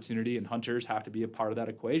hunting opportunity and hunters have to be a part of that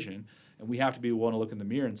equation. And we have to be willing to look in the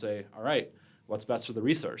mirror and say, all right, what's best for the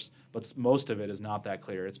resource? But most of it is not that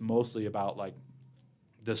clear. It's mostly about like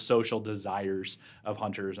the social desires of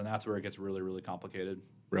hunters, and that's where it gets really, really complicated.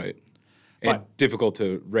 Right. And difficult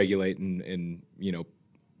to regulate and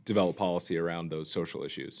develop policy around those social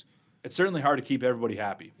issues. It's certainly hard to keep everybody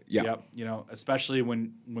happy. Yeah. Yep. Especially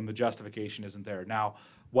when the justification isn't there. Now,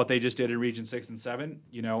 what they just did in Region 6 and 7,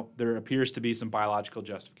 there appears to be some biological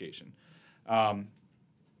justification. Trying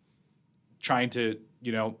to,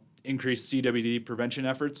 increase CWD prevention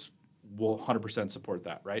efforts will 100% support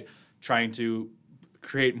that, right? Trying to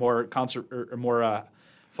create more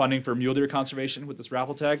funding for mule deer conservation with this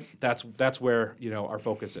raffle tag, that's where, our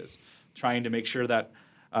focus is. Trying to make sure that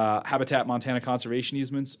Habitat Montana conservation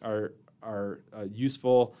easements are a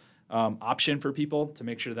useful option for people to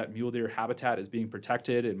make sure that mule deer habitat is being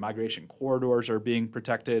protected and migration corridors are being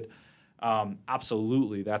protected.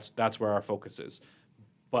 Absolutely, that's where our focus is.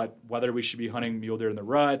 But whether we should be hunting mule deer in the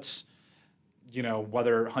rut,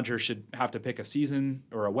 whether hunters should have to pick a season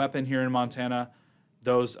or a weapon here in Montana,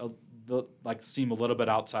 those seem a little bit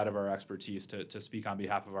outside of our expertise to speak on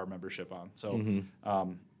behalf of our membership on. So.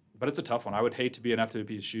 But it's a tough one. I would hate to be in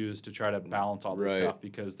FWP's shoes to try to balance all this stuff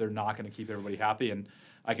because they're not going to keep everybody happy. And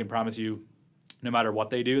I can promise you, no matter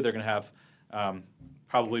what they do, they're going to have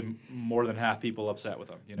probably more than half people upset with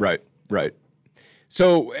them. Right.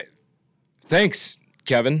 So thanks,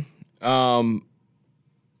 Kevin. I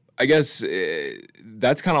guess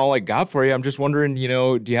that's kind of all I got for you. I'm just wondering,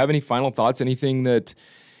 do you have any final thoughts, anything that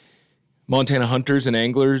Montana hunters and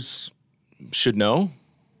anglers should know?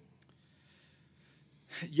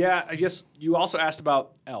 Yeah, I guess you also asked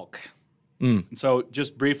about elk. And so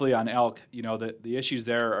just briefly on elk, the issues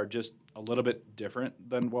there are just a little bit different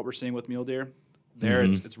than what we're seeing with mule deer. There,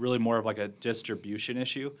 it's really more of like a distribution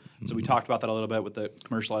issue. So we talked about that a little bit with the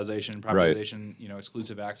commercialization, privatization,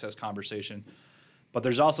 exclusive access conversation. But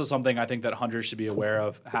there's also something I think that hunters should be aware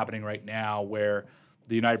of happening right now where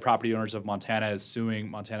the United Property Owners of Montana is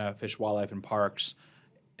suing Montana Fish, Wildlife, and Parks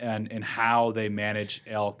and how they manage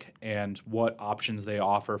elk and what options they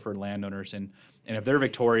offer for landowners. And if they're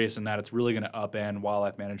victorious in that, it's really going to upend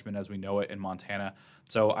wildlife management as we know it in Montana.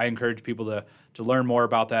 So I encourage people to learn more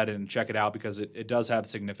about that and check it out because it does have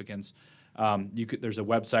significance. There's a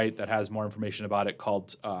website that has more information about it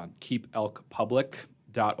called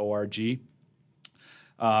keepelkpublic.org.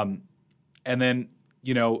 And then,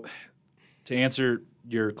 to answer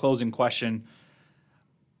your closing question,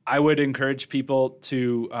 I would encourage people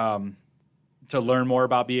to learn more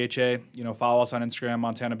about BHA. Follow us on Instagram,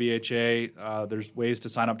 Montana BHA. There's ways to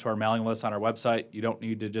sign up to our mailing list on our website. You don't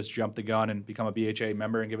need to just jump the gun and become a BHA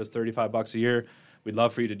member and give us $35 a year. We'd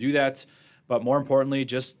love for you to do that. But more importantly,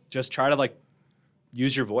 just try to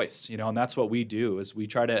use your voice, and that's what we do is we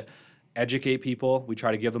try to educate people. We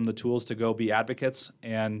try to give them the tools to go be advocates.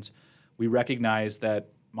 And we recognize that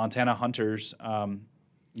Montana hunters,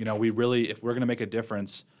 we really, if we're going to make a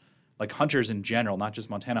difference, like hunters in general, not just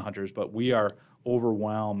Montana hunters, but we are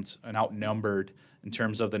overwhelmed and outnumbered in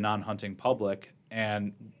terms of the non-hunting public.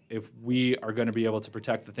 And if we are going to be able to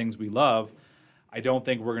protect the things we love, I don't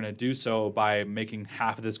think we're going to do so by making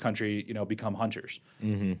half of this country, become hunters.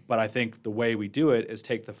 But I think the way we do it is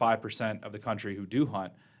take the 5% of the country who do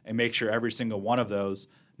hunt and make sure every single one of those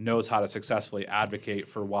knows how to successfully advocate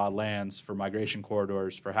for wild lands, for migration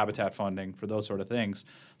corridors, for habitat funding, for those sort of things.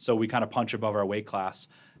 So we kind of punch above our weight class.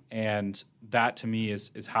 And that, to me,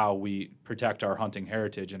 is how we protect our hunting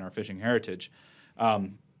heritage and our fishing heritage.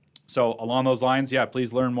 So along those lines,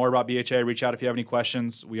 please learn more about BHA. Reach out if you have any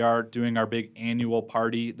questions. We are doing our big annual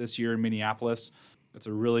party this year in Minneapolis. It's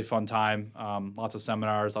a really fun time. Lots of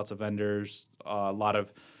seminars, lots of vendors, a lot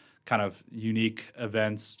of kind of unique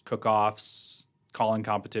events, cook-offs, calling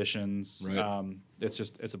competitions. Right.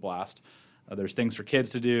 It's a blast. There's things for kids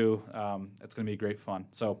to do. It's going to be great fun.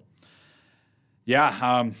 So,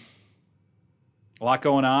 a lot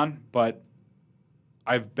going on, but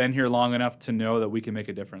I've been here long enough to know that we can make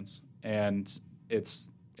a difference. And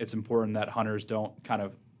it's important that hunters don't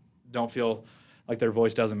feel like their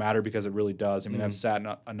voice doesn't matter, because it really does. I mean, I've sat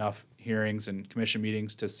in enough hearings and commission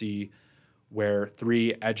meetings to see where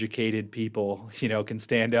 3 educated people, can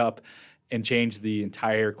stand up and change the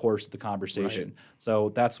entire course of the conversation. Right. So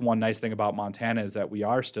that's one nice thing about Montana, is that we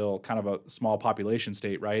are still kind of a small population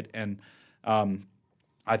state, right? And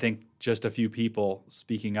I think just a few people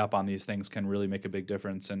speaking up on these things can really make a big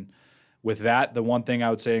difference. And with that, the one thing I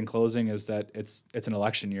would say in closing is that it's an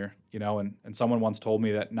election year, and someone once told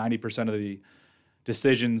me that 90% of the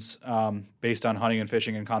decisions based on hunting and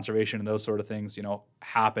fishing and conservation and those sort of things,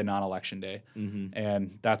 happen on election day.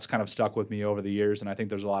 And that's kind of stuck with me over the years. And I think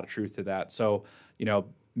there's a lot of truth to that. So,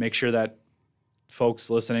 make sure that folks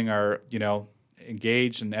listening are,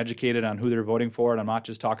 engaged and educated on who they're voting for. And I'm not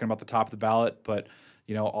just talking about the top of the ballot, but,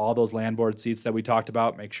 all those land board seats that we talked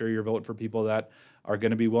about, make sure you're voting for people that are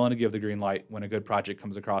going to be willing to give the green light when a good project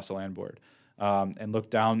comes across the land board. And look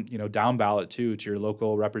down, down ballot too, to your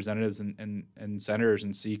local representatives and senators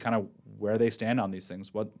and see kind of where they stand on these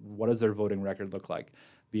things. What does their voting record look like?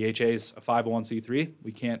 BHA's a 501c3.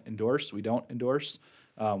 We can't endorse. We don't endorse.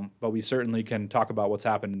 But we certainly can talk about what's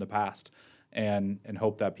happened in the past and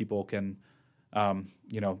hope that people can,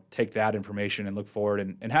 take that information and look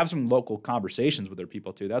forward and have some local conversations with their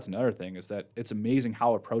people too. That's another thing, is that it's amazing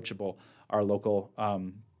how approachable our local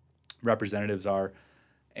representatives are.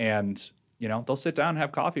 And, they'll sit down and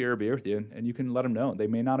have coffee or a beer with you, and you can let them know. They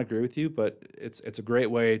may not agree with you, but it's a great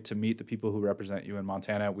way to meet the people who represent you in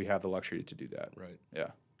Montana. We have the luxury to do that. Right.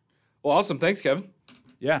 Yeah. Well, awesome. Thanks, Kevin.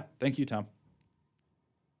 Yeah. Thank you, Tom.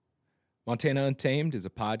 Montana Untamed is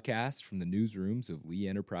a podcast from the newsrooms of Lee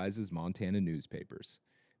Enterprises Montana newspapers.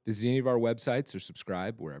 Visit any of our websites or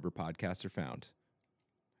subscribe wherever podcasts are found.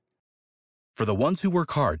 For the ones who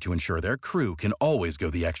work hard to ensure their crew can always go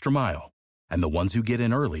the extra mile, and the ones who get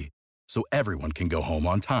in early so everyone can go home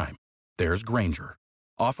on time, there's Grainger,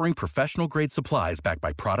 offering professional-grade supplies backed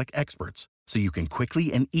by product experts so you can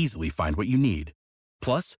quickly and easily find what you need.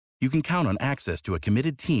 Plus, you can count on access to a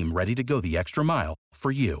committed team ready to go the extra mile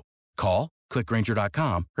for you. Call, click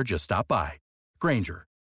Grainger.com, or just stop by. Grainger,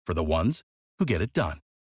 for the ones who get it done.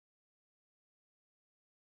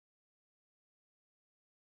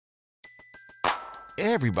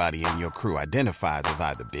 Everybody in your crew identifies as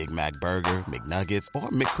either Big Mac Burger, McNuggets, or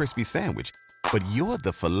McCrispy Sandwich. But you're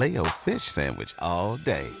the Filet-O-Fish Sandwich all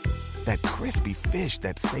day. That crispy fish,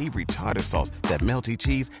 that savory tartar sauce, that melty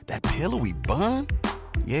cheese, that pillowy bun.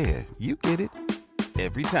 Yeah, you get it.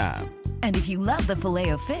 Every time. And if you love the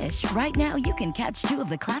Filet-O-Fish, right now you can catch two of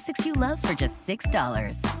the classics you love for just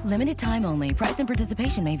 $6. Limited time only. Price and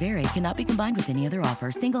participation may vary. Cannot be combined with any other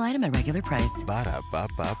offer. Single item at regular price.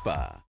 Ba-da-ba-ba-ba.